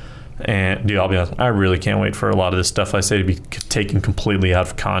is. And dude, I'll be honest, I really can't wait for a lot of this stuff I say to be taken completely out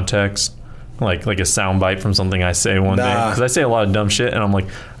of context, like a soundbite from something I say one day. Because I say a lot of dumb shit, and I'm like,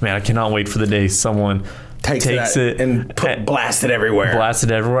 man, I cannot wait for the day someone takes it and blast it everywhere.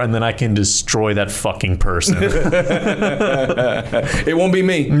 And then I can destroy that fucking person. It won't be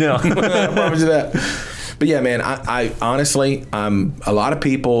me. No. I promise you that. But yeah, man, I honestly, a lot of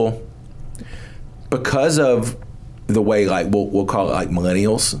people, because of the way, like we'll call it like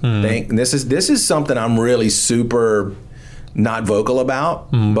millennials think. And this is something I'm really super not vocal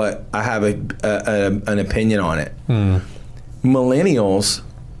about, but I have an opinion on it. Millennials,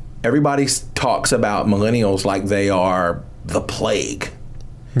 everybody talks about millennials like they are the plague.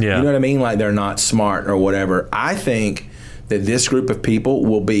 Yeah. You know what I mean? Like they're not smart or whatever. I think that this group of people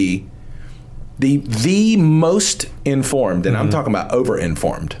will be the most informed, and I'm talking about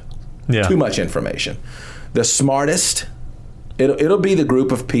over-informed. Yeah. Too much information. The smartest, it'll be the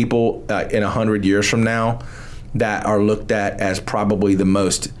group of people in 100 years from now that are looked at as probably the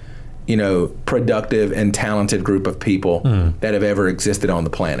most, productive and talented group of people that have ever existed on the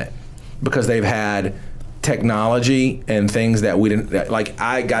planet, because they've had technology and things that we didn't. Like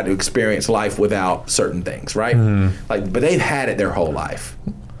I got to experience life without certain things, right? But they've had it their whole life.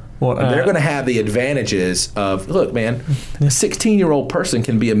 Well, They're going to have the advantages of, look, man, a 16-year-old person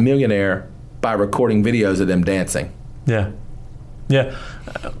can be a millionaire by recording videos of them dancing. Yeah. Yeah.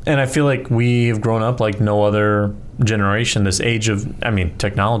 And I feel like we've grown up like no other generation, this age of,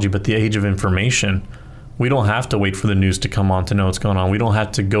 technology, but the age of information. We don't have to wait for the news to come on to know what's going on. We don't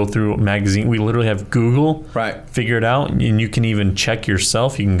have to go through a magazine. We literally have Google, right? Figure it out. And you can even check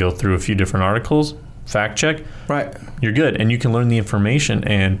yourself. You can go through a few different articles, fact check. Right. You're good. And you can learn the information.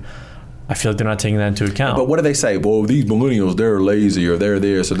 And I feel like they're not taking that into account. But what do they say? Well, these millennials, they're lazy or they're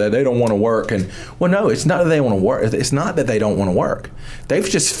this or that. They don't want to work. And well, no, it's not that they want to work. It's not that they don't want to work. They've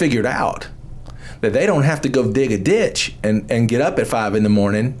just figured out that they don't have to go dig a ditch and get up at 5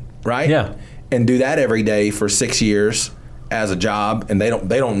 a.m, right? Yeah. And do that every day for 6 years as a job, and they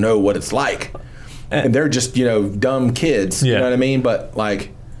don't know what it's like. And they're just, dumb kids. Yeah. You know what I mean? But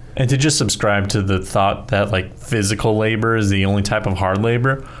like, and to just subscribe to the thought that like physical labor is the only type of hard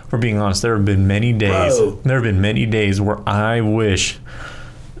labor, for being honest, there have been many days where I wish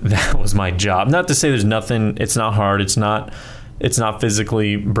that was my job. Not to say there's nothing, it's not hard, it's not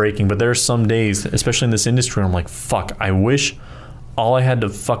physically breaking, but there are some days, especially in this industry, I'm like, fuck, I wish all I had to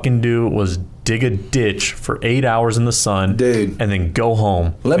fucking do was dig a ditch for 8 hours in the sun, dude, and then go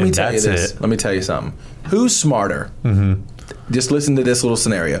home. Let me tell you this. Let me tell you something. Who's smarter? Just listen to this little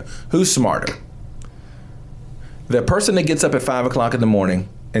scenario. Who's smarter? The person that gets up at 5 o'clock in the morning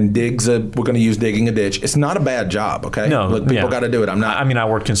and we're going to use digging a ditch. It's not a bad job, okay? No, look, people got to do it. I'm not. I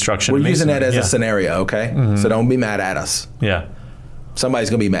work construction. We're using that as a scenario, okay? So don't be mad at us. Yeah. Somebody's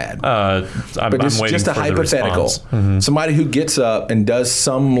going to be mad. I'm waiting just a for hypothetical. Somebody who gets up and does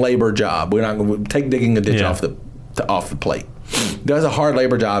some labor job. We're not going to take digging a ditch off the plate. Does a hard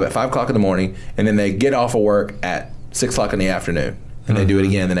labor job at 5 o'clock in the morning, and then they get off of work at 6 o'clock in the afternoon, and they do it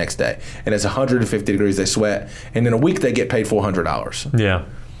again the next day. And it's 150 degrees, they sweat, and in a week they get paid $400. Yeah.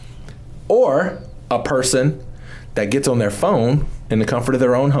 Or a person that gets on their phone in the comfort of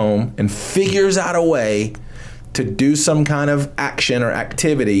their own home and figures out a way to do some kind of action or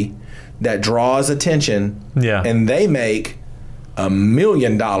activity that draws attention, and they make $1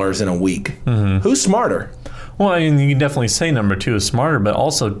 million in a week. Who's smarter? Well, you can definitely say number two is smarter, but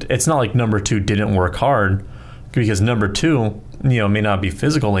also it's not like number two didn't work hard. Because number two, may not be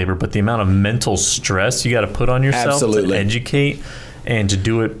physical labor, but the amount of mental stress you got to put on yourself to educate and to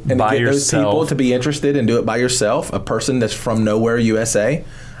do it and by to get yourself. Those people to be interested and do it by yourself, a person that's from nowhere, USA,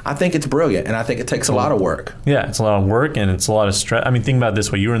 I think it's brilliant, and I think it takes a lot of work. Yeah, it's a lot of work, and it's a lot of stress. I mean, think about it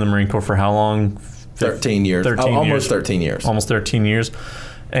this way. You were in the Marine Corps for how long? 13 years. Almost 13 years. Almost 13 years.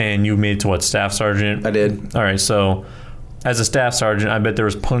 And you made it to what, Staff Sergeant? I did. All right, so as a Staff Sergeant, I bet there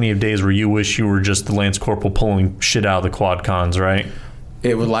was plenty of days where you wish you were just the Lance Corporal pulling shit out of the quad cons, right?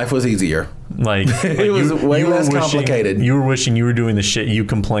 Life was easier. Like it was way less complicated. You were wishing you were doing the shit you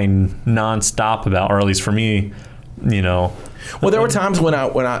complained nonstop about, or at least for me, Well, there were times when I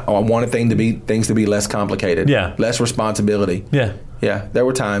wanted things to be less complicated. Yeah. Less responsibility. Yeah. Yeah. There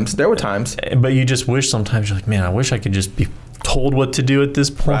were times. But you just wish sometimes, you're like, man, I wish I could just be told what to do at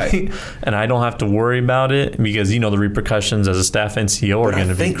this point, right. And I don't have to worry about it, because the repercussions as a staff NCO are going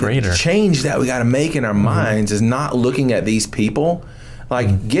to be greater. The change that we got to make in our minds is not looking at these people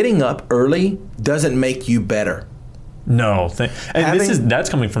like getting up early doesn't make you better. No, that's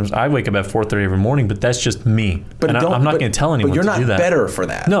coming from. I wake up at 4:30 every morning, but that's just me. But I'm not going to tell anyone to do that. But you're not better for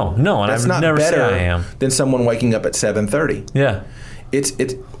that. No, and that's I've never said I am. Than someone waking up at 7:30. Yeah, it's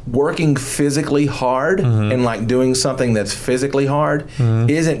working physically hard and like doing something that's physically hard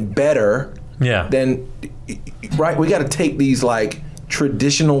isn't better. Yeah. Than right. We got to take these like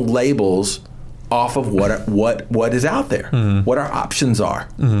traditional labels off of what is out there, what our options are.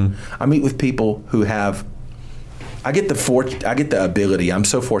 I meet with people who have. I get the ability. I'm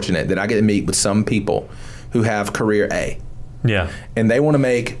so fortunate that I get to meet with some people who have career A. Yeah. And they want to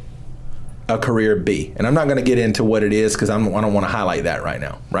make a career B. And I'm not going to get into what it is because I don't want to highlight that right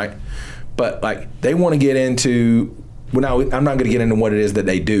now, right? But like they want to get into. Well, now I'm not going to get into what it is that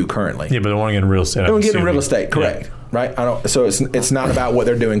they do currently. Yeah, but they want to get in real estate. They want to get in real estate, correct? Yeah. Right. So it's not about what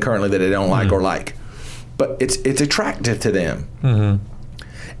they're doing currently that they don't like or like, but it's attractive to them.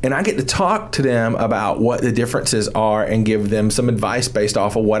 And I get to talk to them about what the differences are and give them some advice based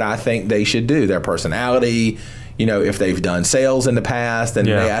off of what I think they should do, their personality, if they've done sales in the past. And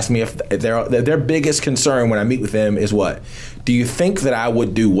they ask me if their biggest concern when I meet with them is what? Do you think that I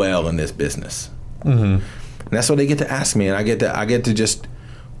would do well in this business? And that's what they get to ask me. And I get to just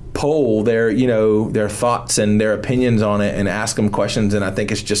poll their thoughts and their opinions on it and ask them questions. And I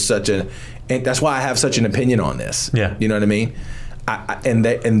think it's just and that's why I have such an opinion on this. Yeah. You know what I mean?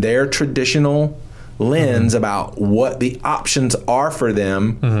 And their traditional lens about what the options are for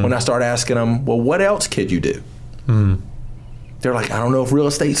them when I start asking them, well, what else could you do? They're like, I don't know if real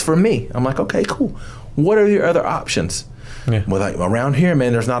estate's for me. I'm like, okay, cool. What are your other options? Yeah. Well, like, around here,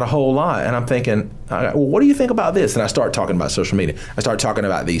 man, there's not a whole lot. And I'm thinking, well, what do you think about this? And I start talking about social media. I start talking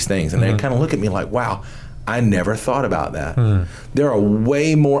about these things. And they kind of look at me like, wow, I never thought about that. There are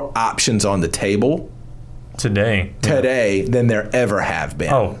way more options on the table today than there ever have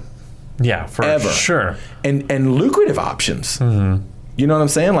been. Oh, yeah, for sure. And lucrative options. You know what I'm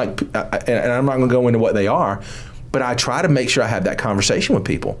saying? Like, and I'm not going to go into what they are, but I try to make sure I have that conversation with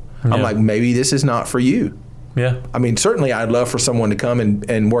people. Yeah. I'm like, maybe this is not for you. Yeah. I mean, certainly I'd love for someone to come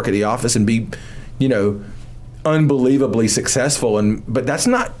and work at the office and be, unbelievably successful. But that's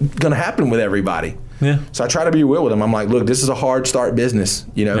not going to happen with everybody. Yeah. So I try to be real with them. I'm like, look, this is a hard start business.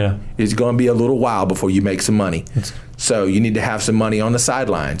 It's going to be a little while before you make some money. So you need to have some money on the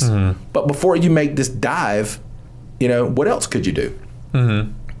sidelines. But before you make this dive, what else could you do?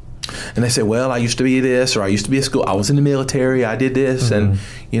 And they say, well, I used to be this, or I used to be a school. I was in the military. I did this. And,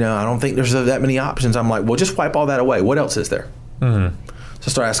 I don't think there's that many options. I'm like, well, just wipe all that away. What else is there? So I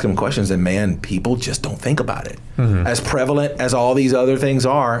start asking them questions, and man, people just don't think about it. As prevalent as all these other things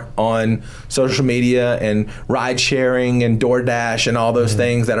are on social media and ride sharing and DoorDash and all those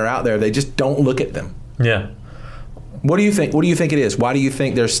things that are out there, they just don't look at them. Yeah. What do you think? What do you think it is? Why do you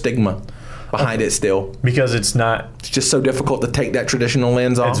think there's stigma behind it still? Because it's just so difficult to take that traditional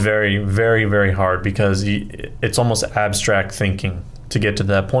lens off. It's very, very, very hard because it's almost abstract thinking to get to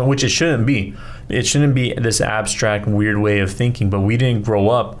that point, which it shouldn't be. It shouldn't be this abstract, weird way of thinking, but we didn't grow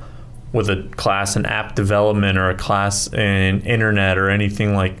up with a class in app development or a class in internet or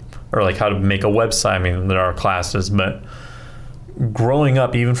anything like how to make a website. I mean, there are classes, but growing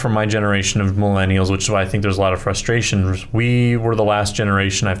up, even for my generation of millennials, which is why I think there's a lot of frustration, we were the last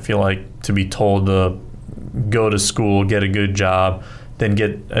generation, I feel like, to be told to go to school, get a good job, then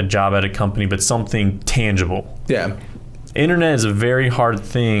get a job at a company, but something tangible. Yeah. Internet is a very hard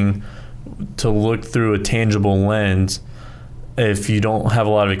thing to look through a tangible lens if you don't have a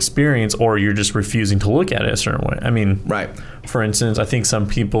lot of experience or you're just refusing to look at it a certain way. I mean, right. For instance, I think some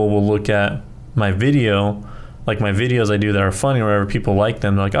people will look at my video, like my videos I do that are funny or whatever, people like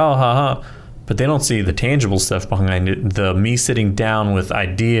them. They're like, oh, haha. but they don't see the tangible stuff behind it. The me sitting down with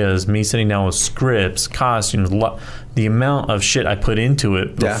ideas, me sitting down with scripts, costumes, the amount of shit I put into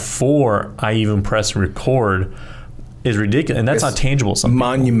it before I even press record is ridiculous. And that's not tangible.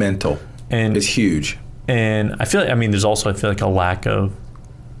 Monumental. And it's huge. And I feel like, I mean, there's also, I feel like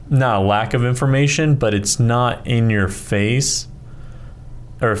not a lack of information, but it's not in your face,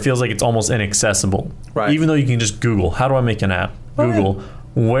 or it feels like it's almost inaccessible. Right. Even though you can just Google, how do I make an app? Google.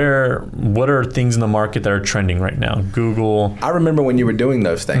 What are things in the market that are trending right now? Google. I remember when you were doing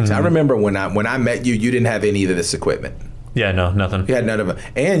those things. I remember when I met you, you didn't have any of this equipment. Yeah, no, nothing. You had none of it,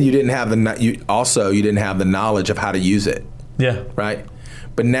 and you didn't have you didn't have the knowledge of how to use it. Yeah. Right.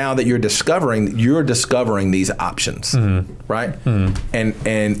 But now that you're discovering these options, right?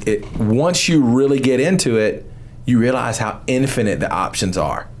 And once you really get into it, you realize how infinite the options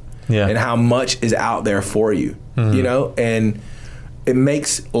are, and how much is out there for you. You know, and it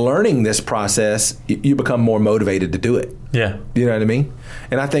makes learning this process, you become more motivated to do it. Yeah. You know what I mean?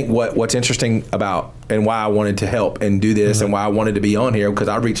 And I think what's interesting about, and why I wanted to help and do this, and why I wanted to be on here, because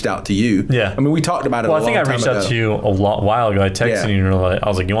I reached out to you. Yeah. I mean, we talked about it a long time ago. I think I reached out to you a while ago. I texted you, and you're like, I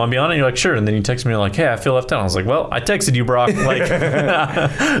was like, you want to be on it? And you're like, sure. And then you texted me, like, hey, I feel left out. I was like, well, I texted you, Brock. Like,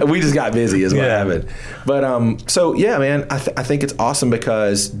 we just got busy is what happened. But so yeah, man, I think it's awesome,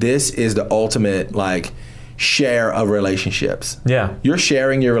 because this is the ultimate like share of relationships. Yeah. You're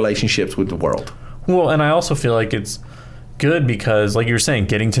sharing your relationships with the world. Well, and I also feel like it's good because, like you were saying,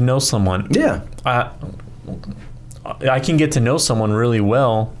 getting to know someone. Yeah. I can get to know someone really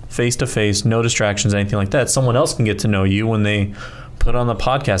well, face to face, no distractions, anything like that. Someone else can get to know you when they put on the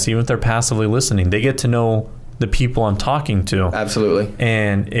podcast, even if they're passively listening. They get to know the people I'm talking to. Absolutely.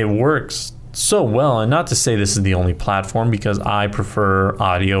 And it works so well. And not to say this is the only platform, because I prefer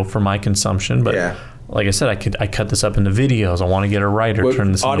audio for my consumption, but like I said, I cut this up into videos. I want to get a writer,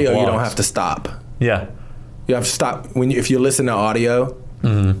 turn this audio, into blogs. You don't have to stop. Yeah. You have to stop. If you listen to audio,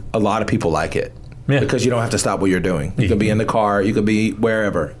 a lot of people like it. Yeah. Because you don't have to stop what you're doing. You could be in the car, you could be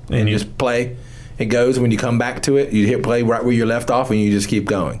wherever, and you just play. It goes. When you come back to it, you hit play right where you left off, and you just keep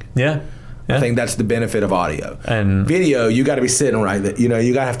going. Yeah. I think that's the benefit of audio. And video, you got to be sitting right there. You know,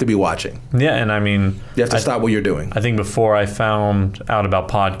 you got to have to be watching. Yeah, and I mean, you have to stop what you're doing. I think before I found out about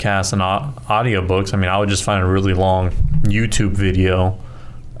podcasts and audiobooks, I mean, I would just find a really long YouTube video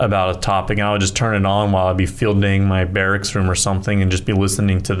about a topic, and I would just turn it on while I'd be fielding my barracks room or something, and just be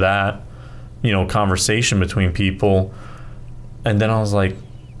listening to that, you know, conversation between people. And then I was like,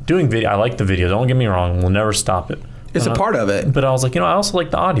 doing video, I like the video. Don't get me wrong. We'll never stop it. It's a part of it. But I was like, you know, I also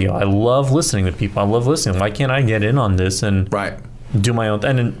like the audio. I love listening to people. I love listening. Why can't I get in on this and do my own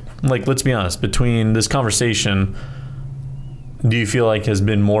thing? And like, let's be honest, between this conversation, do you feel like has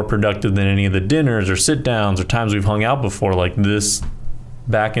been more productive than any of the dinners or sit downs or times we've hung out before, like this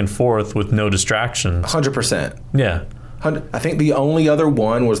back and forth with no distractions? 100%. Yeah. I think the only other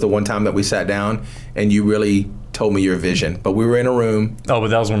one was the one time that we sat down and you really told me your vision, but we were in a room. Oh, but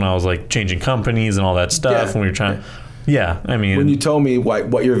that was when I was like changing companies and all that stuff, when we were trying. Yeah, I mean, when you told me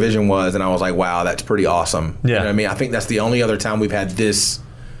what your vision was, and I was like, wow, that's pretty awesome. Yeah, you know what I mean, I think that's the only other time we've had this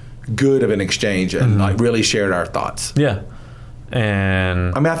good of an exchange and like really shared our thoughts. Yeah,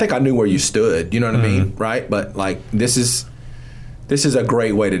 and I mean, I think I knew where you stood. You know what I mean, right? But like, this is a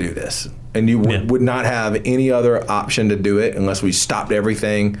great way to do this. And you would not have any other option to do it unless we stopped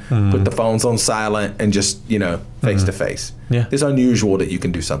everything, put the phones on silent, and just, you know, face to face. Yeah. It's unusual that you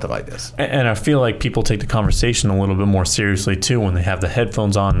can do something like this. And I feel like people take the conversation a little bit more seriously, too, when they have the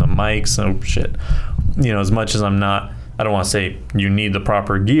headphones on, the mics, and shit. You know, as much as I don't want to say you need the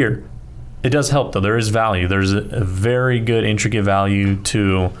proper gear. It does help, though. There is value. There's a very good, intricate value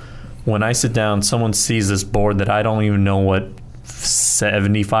to when I sit down, someone sees this board that I don't even know what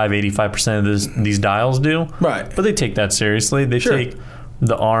 75-85% of these dials do, right? But they take that seriously. They take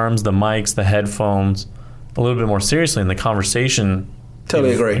the arms, the mics, the headphones a little bit more seriously, and the conversation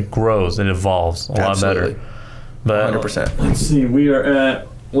totally agree. It grows and evolves a lot better. But 100%. Let's see, we are at a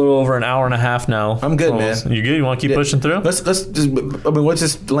little over an hour and a half now. I'm good, man. You good? You want to keep pushing through? Let's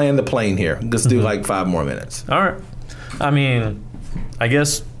just land the plane here. Let's do like 5 more minutes. All right. I mean, I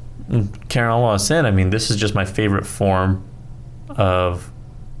guess, Karen, all I was saying, I mean, this is just my favorite form of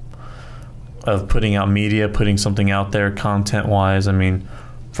putting out media, putting something out there content wise. I mean,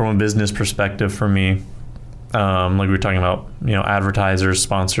 from a business perspective for me, like we were talking about, you know, advertisers,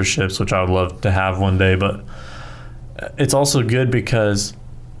 sponsorships, which I would love to have one day, but it's also good because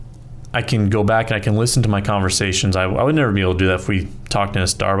I can go back and I can listen to my conversations. I would never be able to do that if we talked in a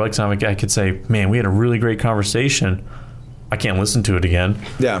Starbucks. And I could say, man, we had a really great conversation. I can't listen to it again.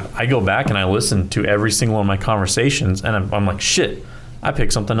 Yeah. I go back and I listen to every single one of my conversations, and I'm like, shit, I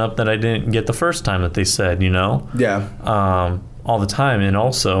pick something up that I didn't get the first time that they said, Yeah. all the time. And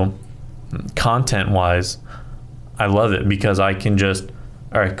also, content-wise, I love it because I can just,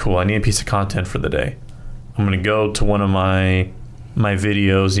 all right, cool, I need a piece of content for the day. I'm going to go to one of my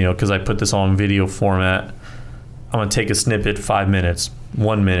videos, because I put this on video format. I'm going to take a snippet, 5 minutes,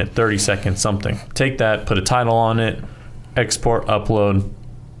 1 minute, 30 seconds, something. Take that, put a title on it, export, upload.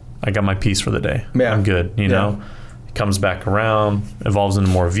 I got my piece for the day. Yeah. I'm good, know. It comes back around, evolves into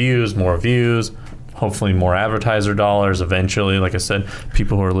more views, hopefully more advertiser dollars eventually. Like I said,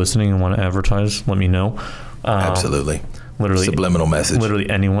 people who are listening and want to advertise, let me know. Absolutely. Literally, subliminal message. Literally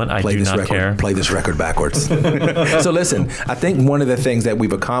anyone. I do not care. Play this record backwards. So listen, I think one of the things that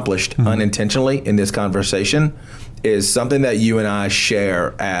we've accomplished unintentionally in this conversation is something that you and I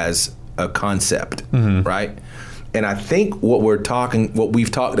share as a concept, right? And I think what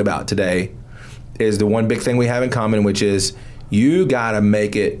we've talked about today is the one big thing we have in common, which is you got to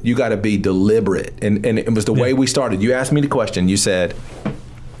be deliberate. And it was the way we started. You asked me the question. You said,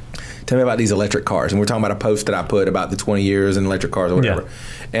 tell me about these electric cars. And we're talking about a post that I put about the 20 years in electric cars or whatever. Yeah.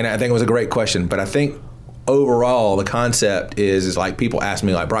 And I think it was a great question. But I think overall the concept is like people ask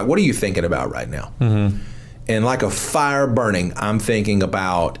me like, Brock, what are you thinking about right now? And like a fire burning, I'm thinking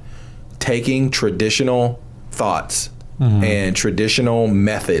about taking traditional thoughts and traditional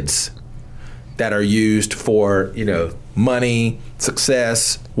methods that are used for, money,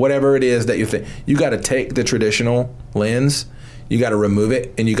 success, whatever it is that you think. You got to take the traditional lens, you got to remove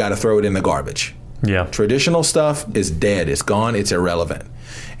it, and you got to throw it in the garbage. Yeah. Traditional stuff is dead. It's gone. It's irrelevant.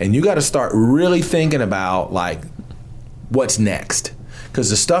 And you got to start really thinking about like what's next. Because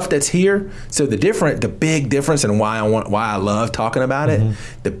the stuff that's here, so the big difference and why I love talking about it,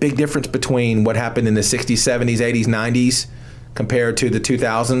 the big difference between what happened in the 60s, 70s, 80s, 90s compared to the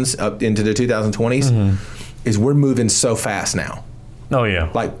 2000s up into the 2020s is we're moving so fast now. Oh,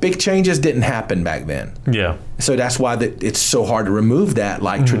 yeah. Like big changes didn't happen back then. Yeah. So that's why it's so hard to remove that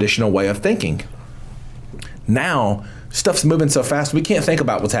like traditional way of thinking. Now, stuff's moving so fast, we can't think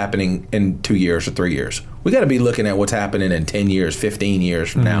about what's happening in 2 years or 3 years. We got to be looking at what's happening in 10 years, 15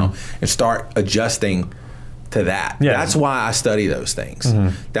 years from now and start adjusting to that. Yeah. That's why I study those things.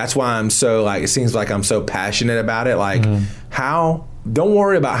 That's why I'm so it seems like I'm so passionate about it. Like don't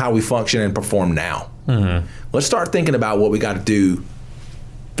worry about how we function and perform now. Let's start thinking about what we got to do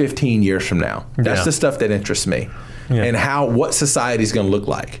 15 years from now. That's the stuff that interests me. Yeah. And what society is going to look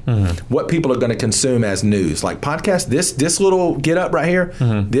like, what people are going to consume as news. Like podcast, this little get up right here,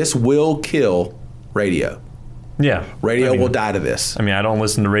 this will kill radio. Yeah, radio will die to this. I mean, I don't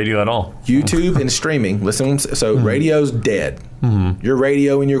listen to radio at all. YouTube and streaming. Listen, so radio's dead. Your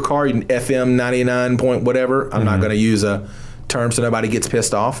radio in your car, FM 99 point whatever. I'm not going to use a term so nobody gets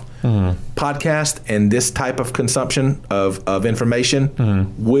pissed off. Podcast and this type of consumption of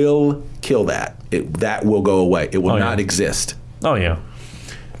information will kill that. That will go away. It will not exist. Oh, yeah.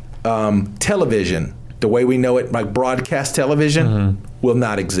 Television, the way we know it, like broadcast television, will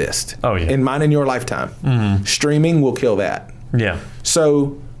not exist. Oh, yeah. In mine and your lifetime. Streaming will kill that. Yeah.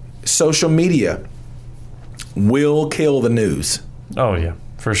 So social media will kill the news. Oh, yeah,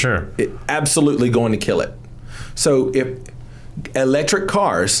 for sure. It absolutely going to kill it. So if electric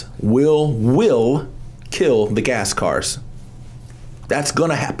cars will kill the gas cars. That's going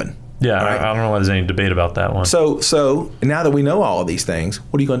to happen. Yeah, right? I don't know why there's any debate about that one. So now that we know all of these things,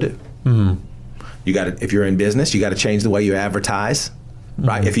 what are you going to do? You got to, if you're in business, you got to change the way you advertise,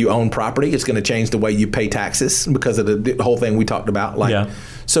 right? If you own property, it's going to change the way you pay taxes because of the whole thing we talked about.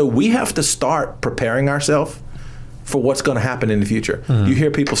 So we have to start preparing ourselves for what's going to happen in the future. You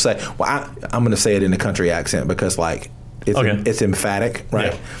hear people say, well, I'm going to say it in a country accent because it's emphatic,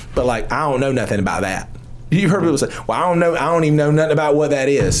 right? Yeah. But I don't know nothing about that. You've heard people say, well, I don't even know nothing about what that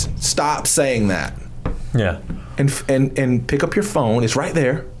is. Stop saying that. Yeah. And pick up your phone, it's right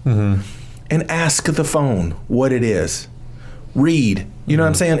there, and ask the phone what it is. Read. You know what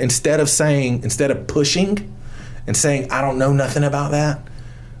I'm saying? Instead of pushing and saying, I don't know nothing about that,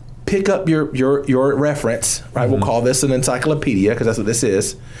 pick up your reference, right? We'll call this an encyclopedia because that's what this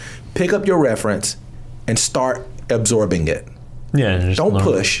is. Pick up your reference and start absorbing it. Yeah. Don't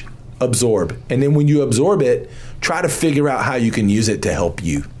push, absorb. And then when you absorb it, try to figure out how you can use it to help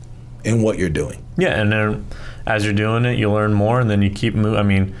you in what you're doing. Yeah, and then as you're doing it, you learn more, and then you keep moving. I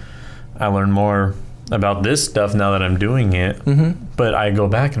mean, I learn more about this stuff now that I'm doing it, but I go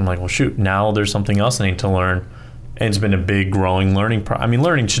back and I'm like, well, shoot, now there's something else I need to learn. And it's been a big growing learning I mean,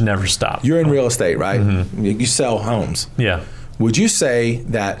 learning should never stop. You're in real estate, right? You sell homes. Yeah. Would you say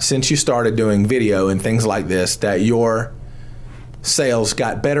that since you started doing video and things like this, that your sales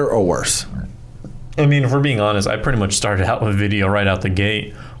got better or worse? I mean, if we're being honest, I pretty much started out with video right out the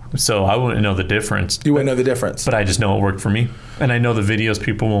gate. So I wouldn't know the difference. You wouldn't know the difference. But I just know it worked for me. And I know the videos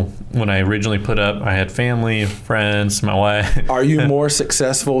people, when I originally put up, I had family, friends, my wife. Are you more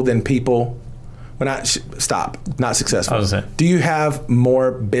successful than people? Stop. Not successful. I was saying. Do you have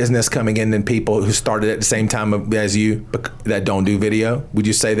more business coming in than people who started at the same time as you that don't do video? Would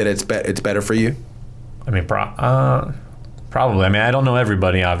you say that it's better for you? I mean, probably. I mean, I don't know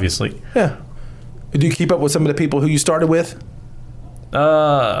everybody, obviously. Yeah. Do you keep up with some of the people who you started with?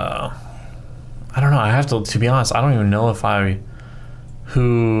 I don't know. I have to be honest, I don't even know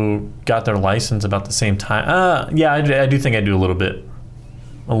who got their license about the same time. Yeah, I do think I do a little bit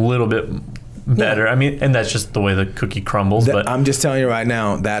better. Yeah. I mean, and that's just the way the cookie crumbles. But I'm just telling you right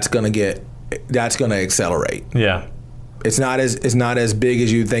now, that's going to accelerate. Yeah. It's not as big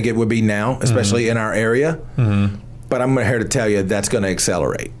as you think it would be now, especially in our area. Mm-hmm. But I'm here to tell you that's going to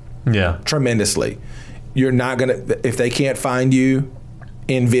accelerate. Yeah. Tremendously. You're not going to, if they can't find you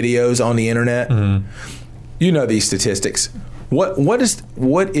in videos on the internet, you know these statistics. What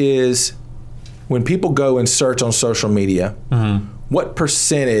is when people go and search on social media, what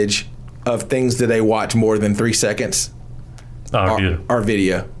percentage of things do they watch more than 3 seconds are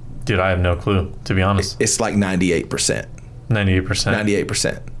video? Dude, I have no clue, to be honest. It's like 98%.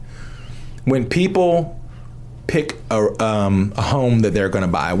 98%. When people pick a home that they're going to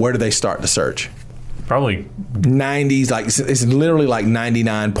buy, where do they start to search? Probably 90s, like it's literally like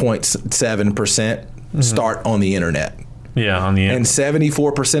 99.7% start on the internet. Yeah, on the internet. And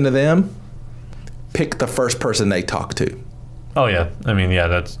 74% of them pick the first person they talk to. Oh yeah, I mean, yeah,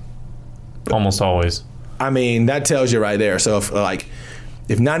 that's almost always. I mean, that tells you right there. So if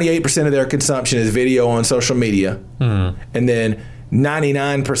 98% of their consumption is video on social media, and then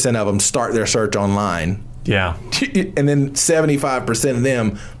 99% of them start their search online. Yeah. And then 75% of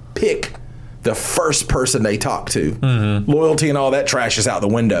them pick the first person they talk to. Loyalty and all that trash is out the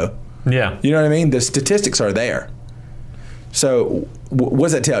window. Yeah. You know what I mean? The statistics are there. So what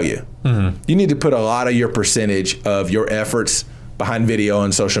does that tell you? You need to put a lot of your percentage of your efforts behind video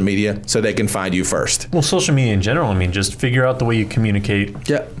and social media so they can find you first. Well, social media in general, I mean, just figure out the way you communicate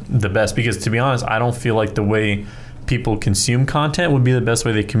the best. Because to be honest, I don't feel like the way people consume content would be the best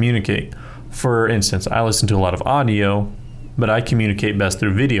way they communicate. For instance, I listen to a lot of audio, but I communicate best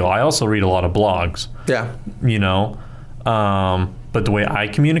through video. I also read a lot of blogs. Yeah. You know, but the way I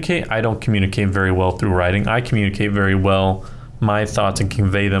communicate, I don't communicate very well through writing. I communicate very well my thoughts and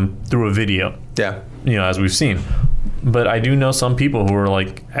convey them through a video. Yeah. You know, as we've seen. But I do know some people who are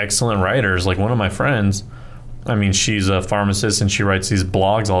like excellent writers. Like one of my friends, I mean, she's a pharmacist and she writes these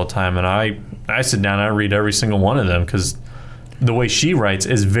blogs all the time. And I sit down and I read every single one of them because the way she writes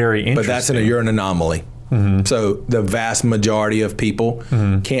is very interesting. But you're an anomaly. So the vast majority of people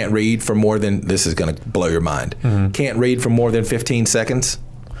can't read for more than, this is going to blow your mind, can't read for more than 15 seconds.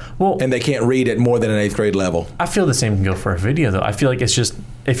 Well, and they can't read at more than an 8th grade level. I feel the same can go for a video, though. I feel like it's just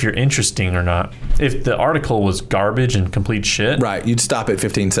if you're interesting or not. If the article was garbage and complete shit. Right. You'd stop at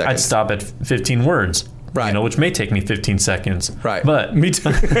 15 seconds. I'd stop at 15 words. Right. You know, which may take me 15 seconds. Right. But me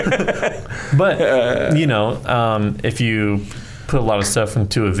too. But, you know, if you put a lot of stuff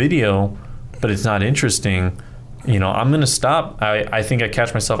into a video, but it's not interesting, you know, I'm going to stop. I think I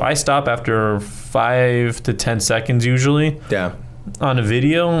catch myself. I stop after 5 to 10 seconds usually. Yeah. On a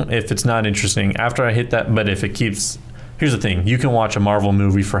video, if it's not interesting. After I hit that, but if it keeps... Here's the thing. You can watch a Marvel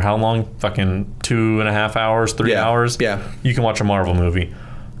movie for how long? Fucking 2.5 hours, 3 hours? Yeah. You can watch a Marvel movie.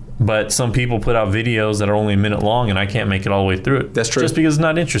 But some people put out videos that are only a minute long, and I can't make it all the way through it. That's true. Just because it's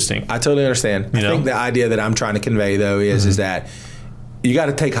not interesting. I totally understand. I think the idea that I'm trying to convey, though, is that you got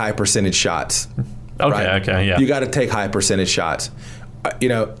to take high percentage shots. Okay, yeah. You got to take high percentage shots. You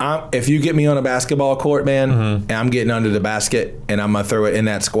know, if you get me on a basketball court, man, and I'm getting under the basket and I'm going to throw it in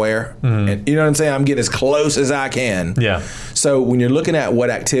that square, and you know what I'm saying? I'm getting as close as I can. Yeah. So when you're looking at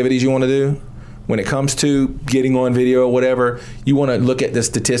what activities you want to do, when it comes to getting on video or whatever, you want to look at the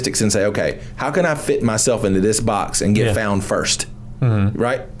statistics and say, okay, how can I fit myself into this box and get found first?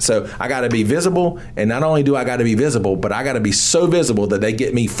 Right? So I got to be visible, and not only do I got to be visible, but I got to be so visible that they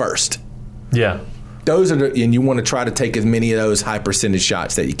get me first. Yeah. Those are and you want to try to take as many of those high percentage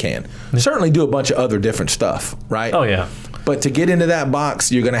shots that you can. Certainly do a bunch of other different stuff, right? Oh, yeah. But to get into that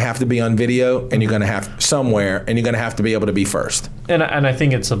box, you're going to have to be on video, and you're going to have somewhere, and you're going to have to be able to be first. And I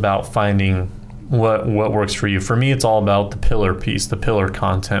think it's about finding what works for you. For me, it's all about the pillar piece, the pillar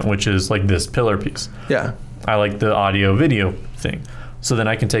content, which is like this pillar piece. Yeah. I like the audio video thing. So then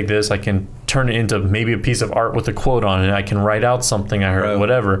I can take this, I can turn it into maybe a piece of art with a quote on it. I can write out something I heard,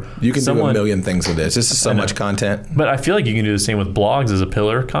 whatever. You can do a million things with this. This is so much content. But I feel like you can do the same with blogs as a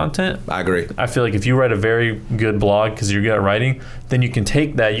pillar content. I agree. I feel like if you write a very good blog because you're good at writing, then you can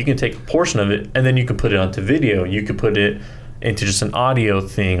take that, you can take a portion of it, and then you can put it onto video. You could put it into just an audio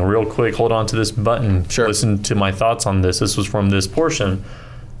thing, real quick, hold on to this button, listen to my thoughts on this. This was from this portion.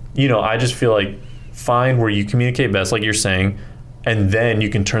 You know, I just feel like find where you communicate best, like you're saying, and then you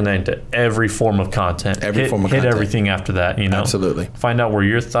can turn that into every form of content. Hit everything after that, you know? Absolutely. Find out where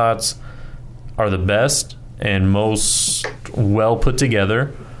your thoughts are the best and most well put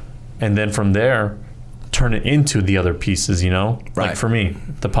together, and then from there, turn it into the other pieces, you know? Right. Like for me,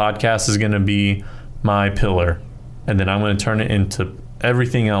 the podcast is going to be my pillar, and then I'm going to turn it into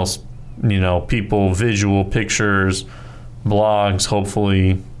everything else, you know, people, visual, pictures, blogs,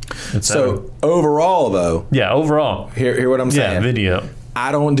 hopefully. So overall, though, hear what I'm saying. Yeah, video.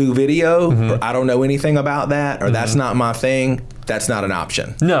 I don't do video, or I don't know anything about that, or that's not my thing. That's not an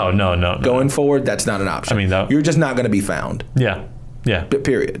option. No. Going forward, that's not an option. I mean, you're just not going to be found. Yeah.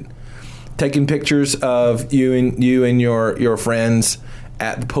 Period. Taking pictures of you and your friends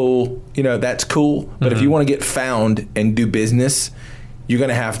at the pool, you know, that's cool. But if you want to get found and do business, you're going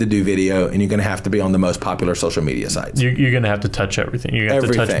to have to do video, and you're going to have to be on the most popular social media sites. You're going to have to touch everything. You're going to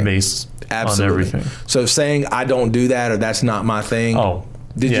have to touch base on everything. So saying I don't do that or that's not my thing,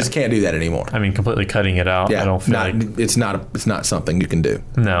 you just can't do that anymore. I mean, completely cutting it out. Yeah, I don't feel like it's not something you can do.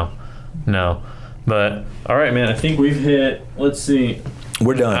 No. But all right, man. I think we've hit. Let's see.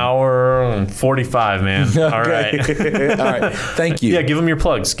 We're done. An hour and 45, man. Okay. All right. All right. Thank you. Yeah, give them your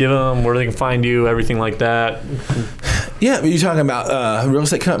plugs. Give them where they can find you, everything like that. Yeah, you're talking about real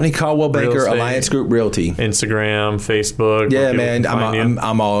estate company, Coldwell Banker, Alliance Group Realty. Instagram, Facebook. Yeah, man.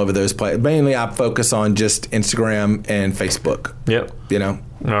 I'm all over those places. Mainly, I focus on just Instagram and Facebook. Yep. You know?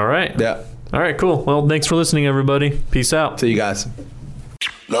 All right. Yeah. All right, cool. Well, thanks for listening, everybody. Peace out. See you guys.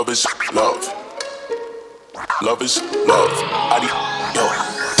 Love is love. Love is love.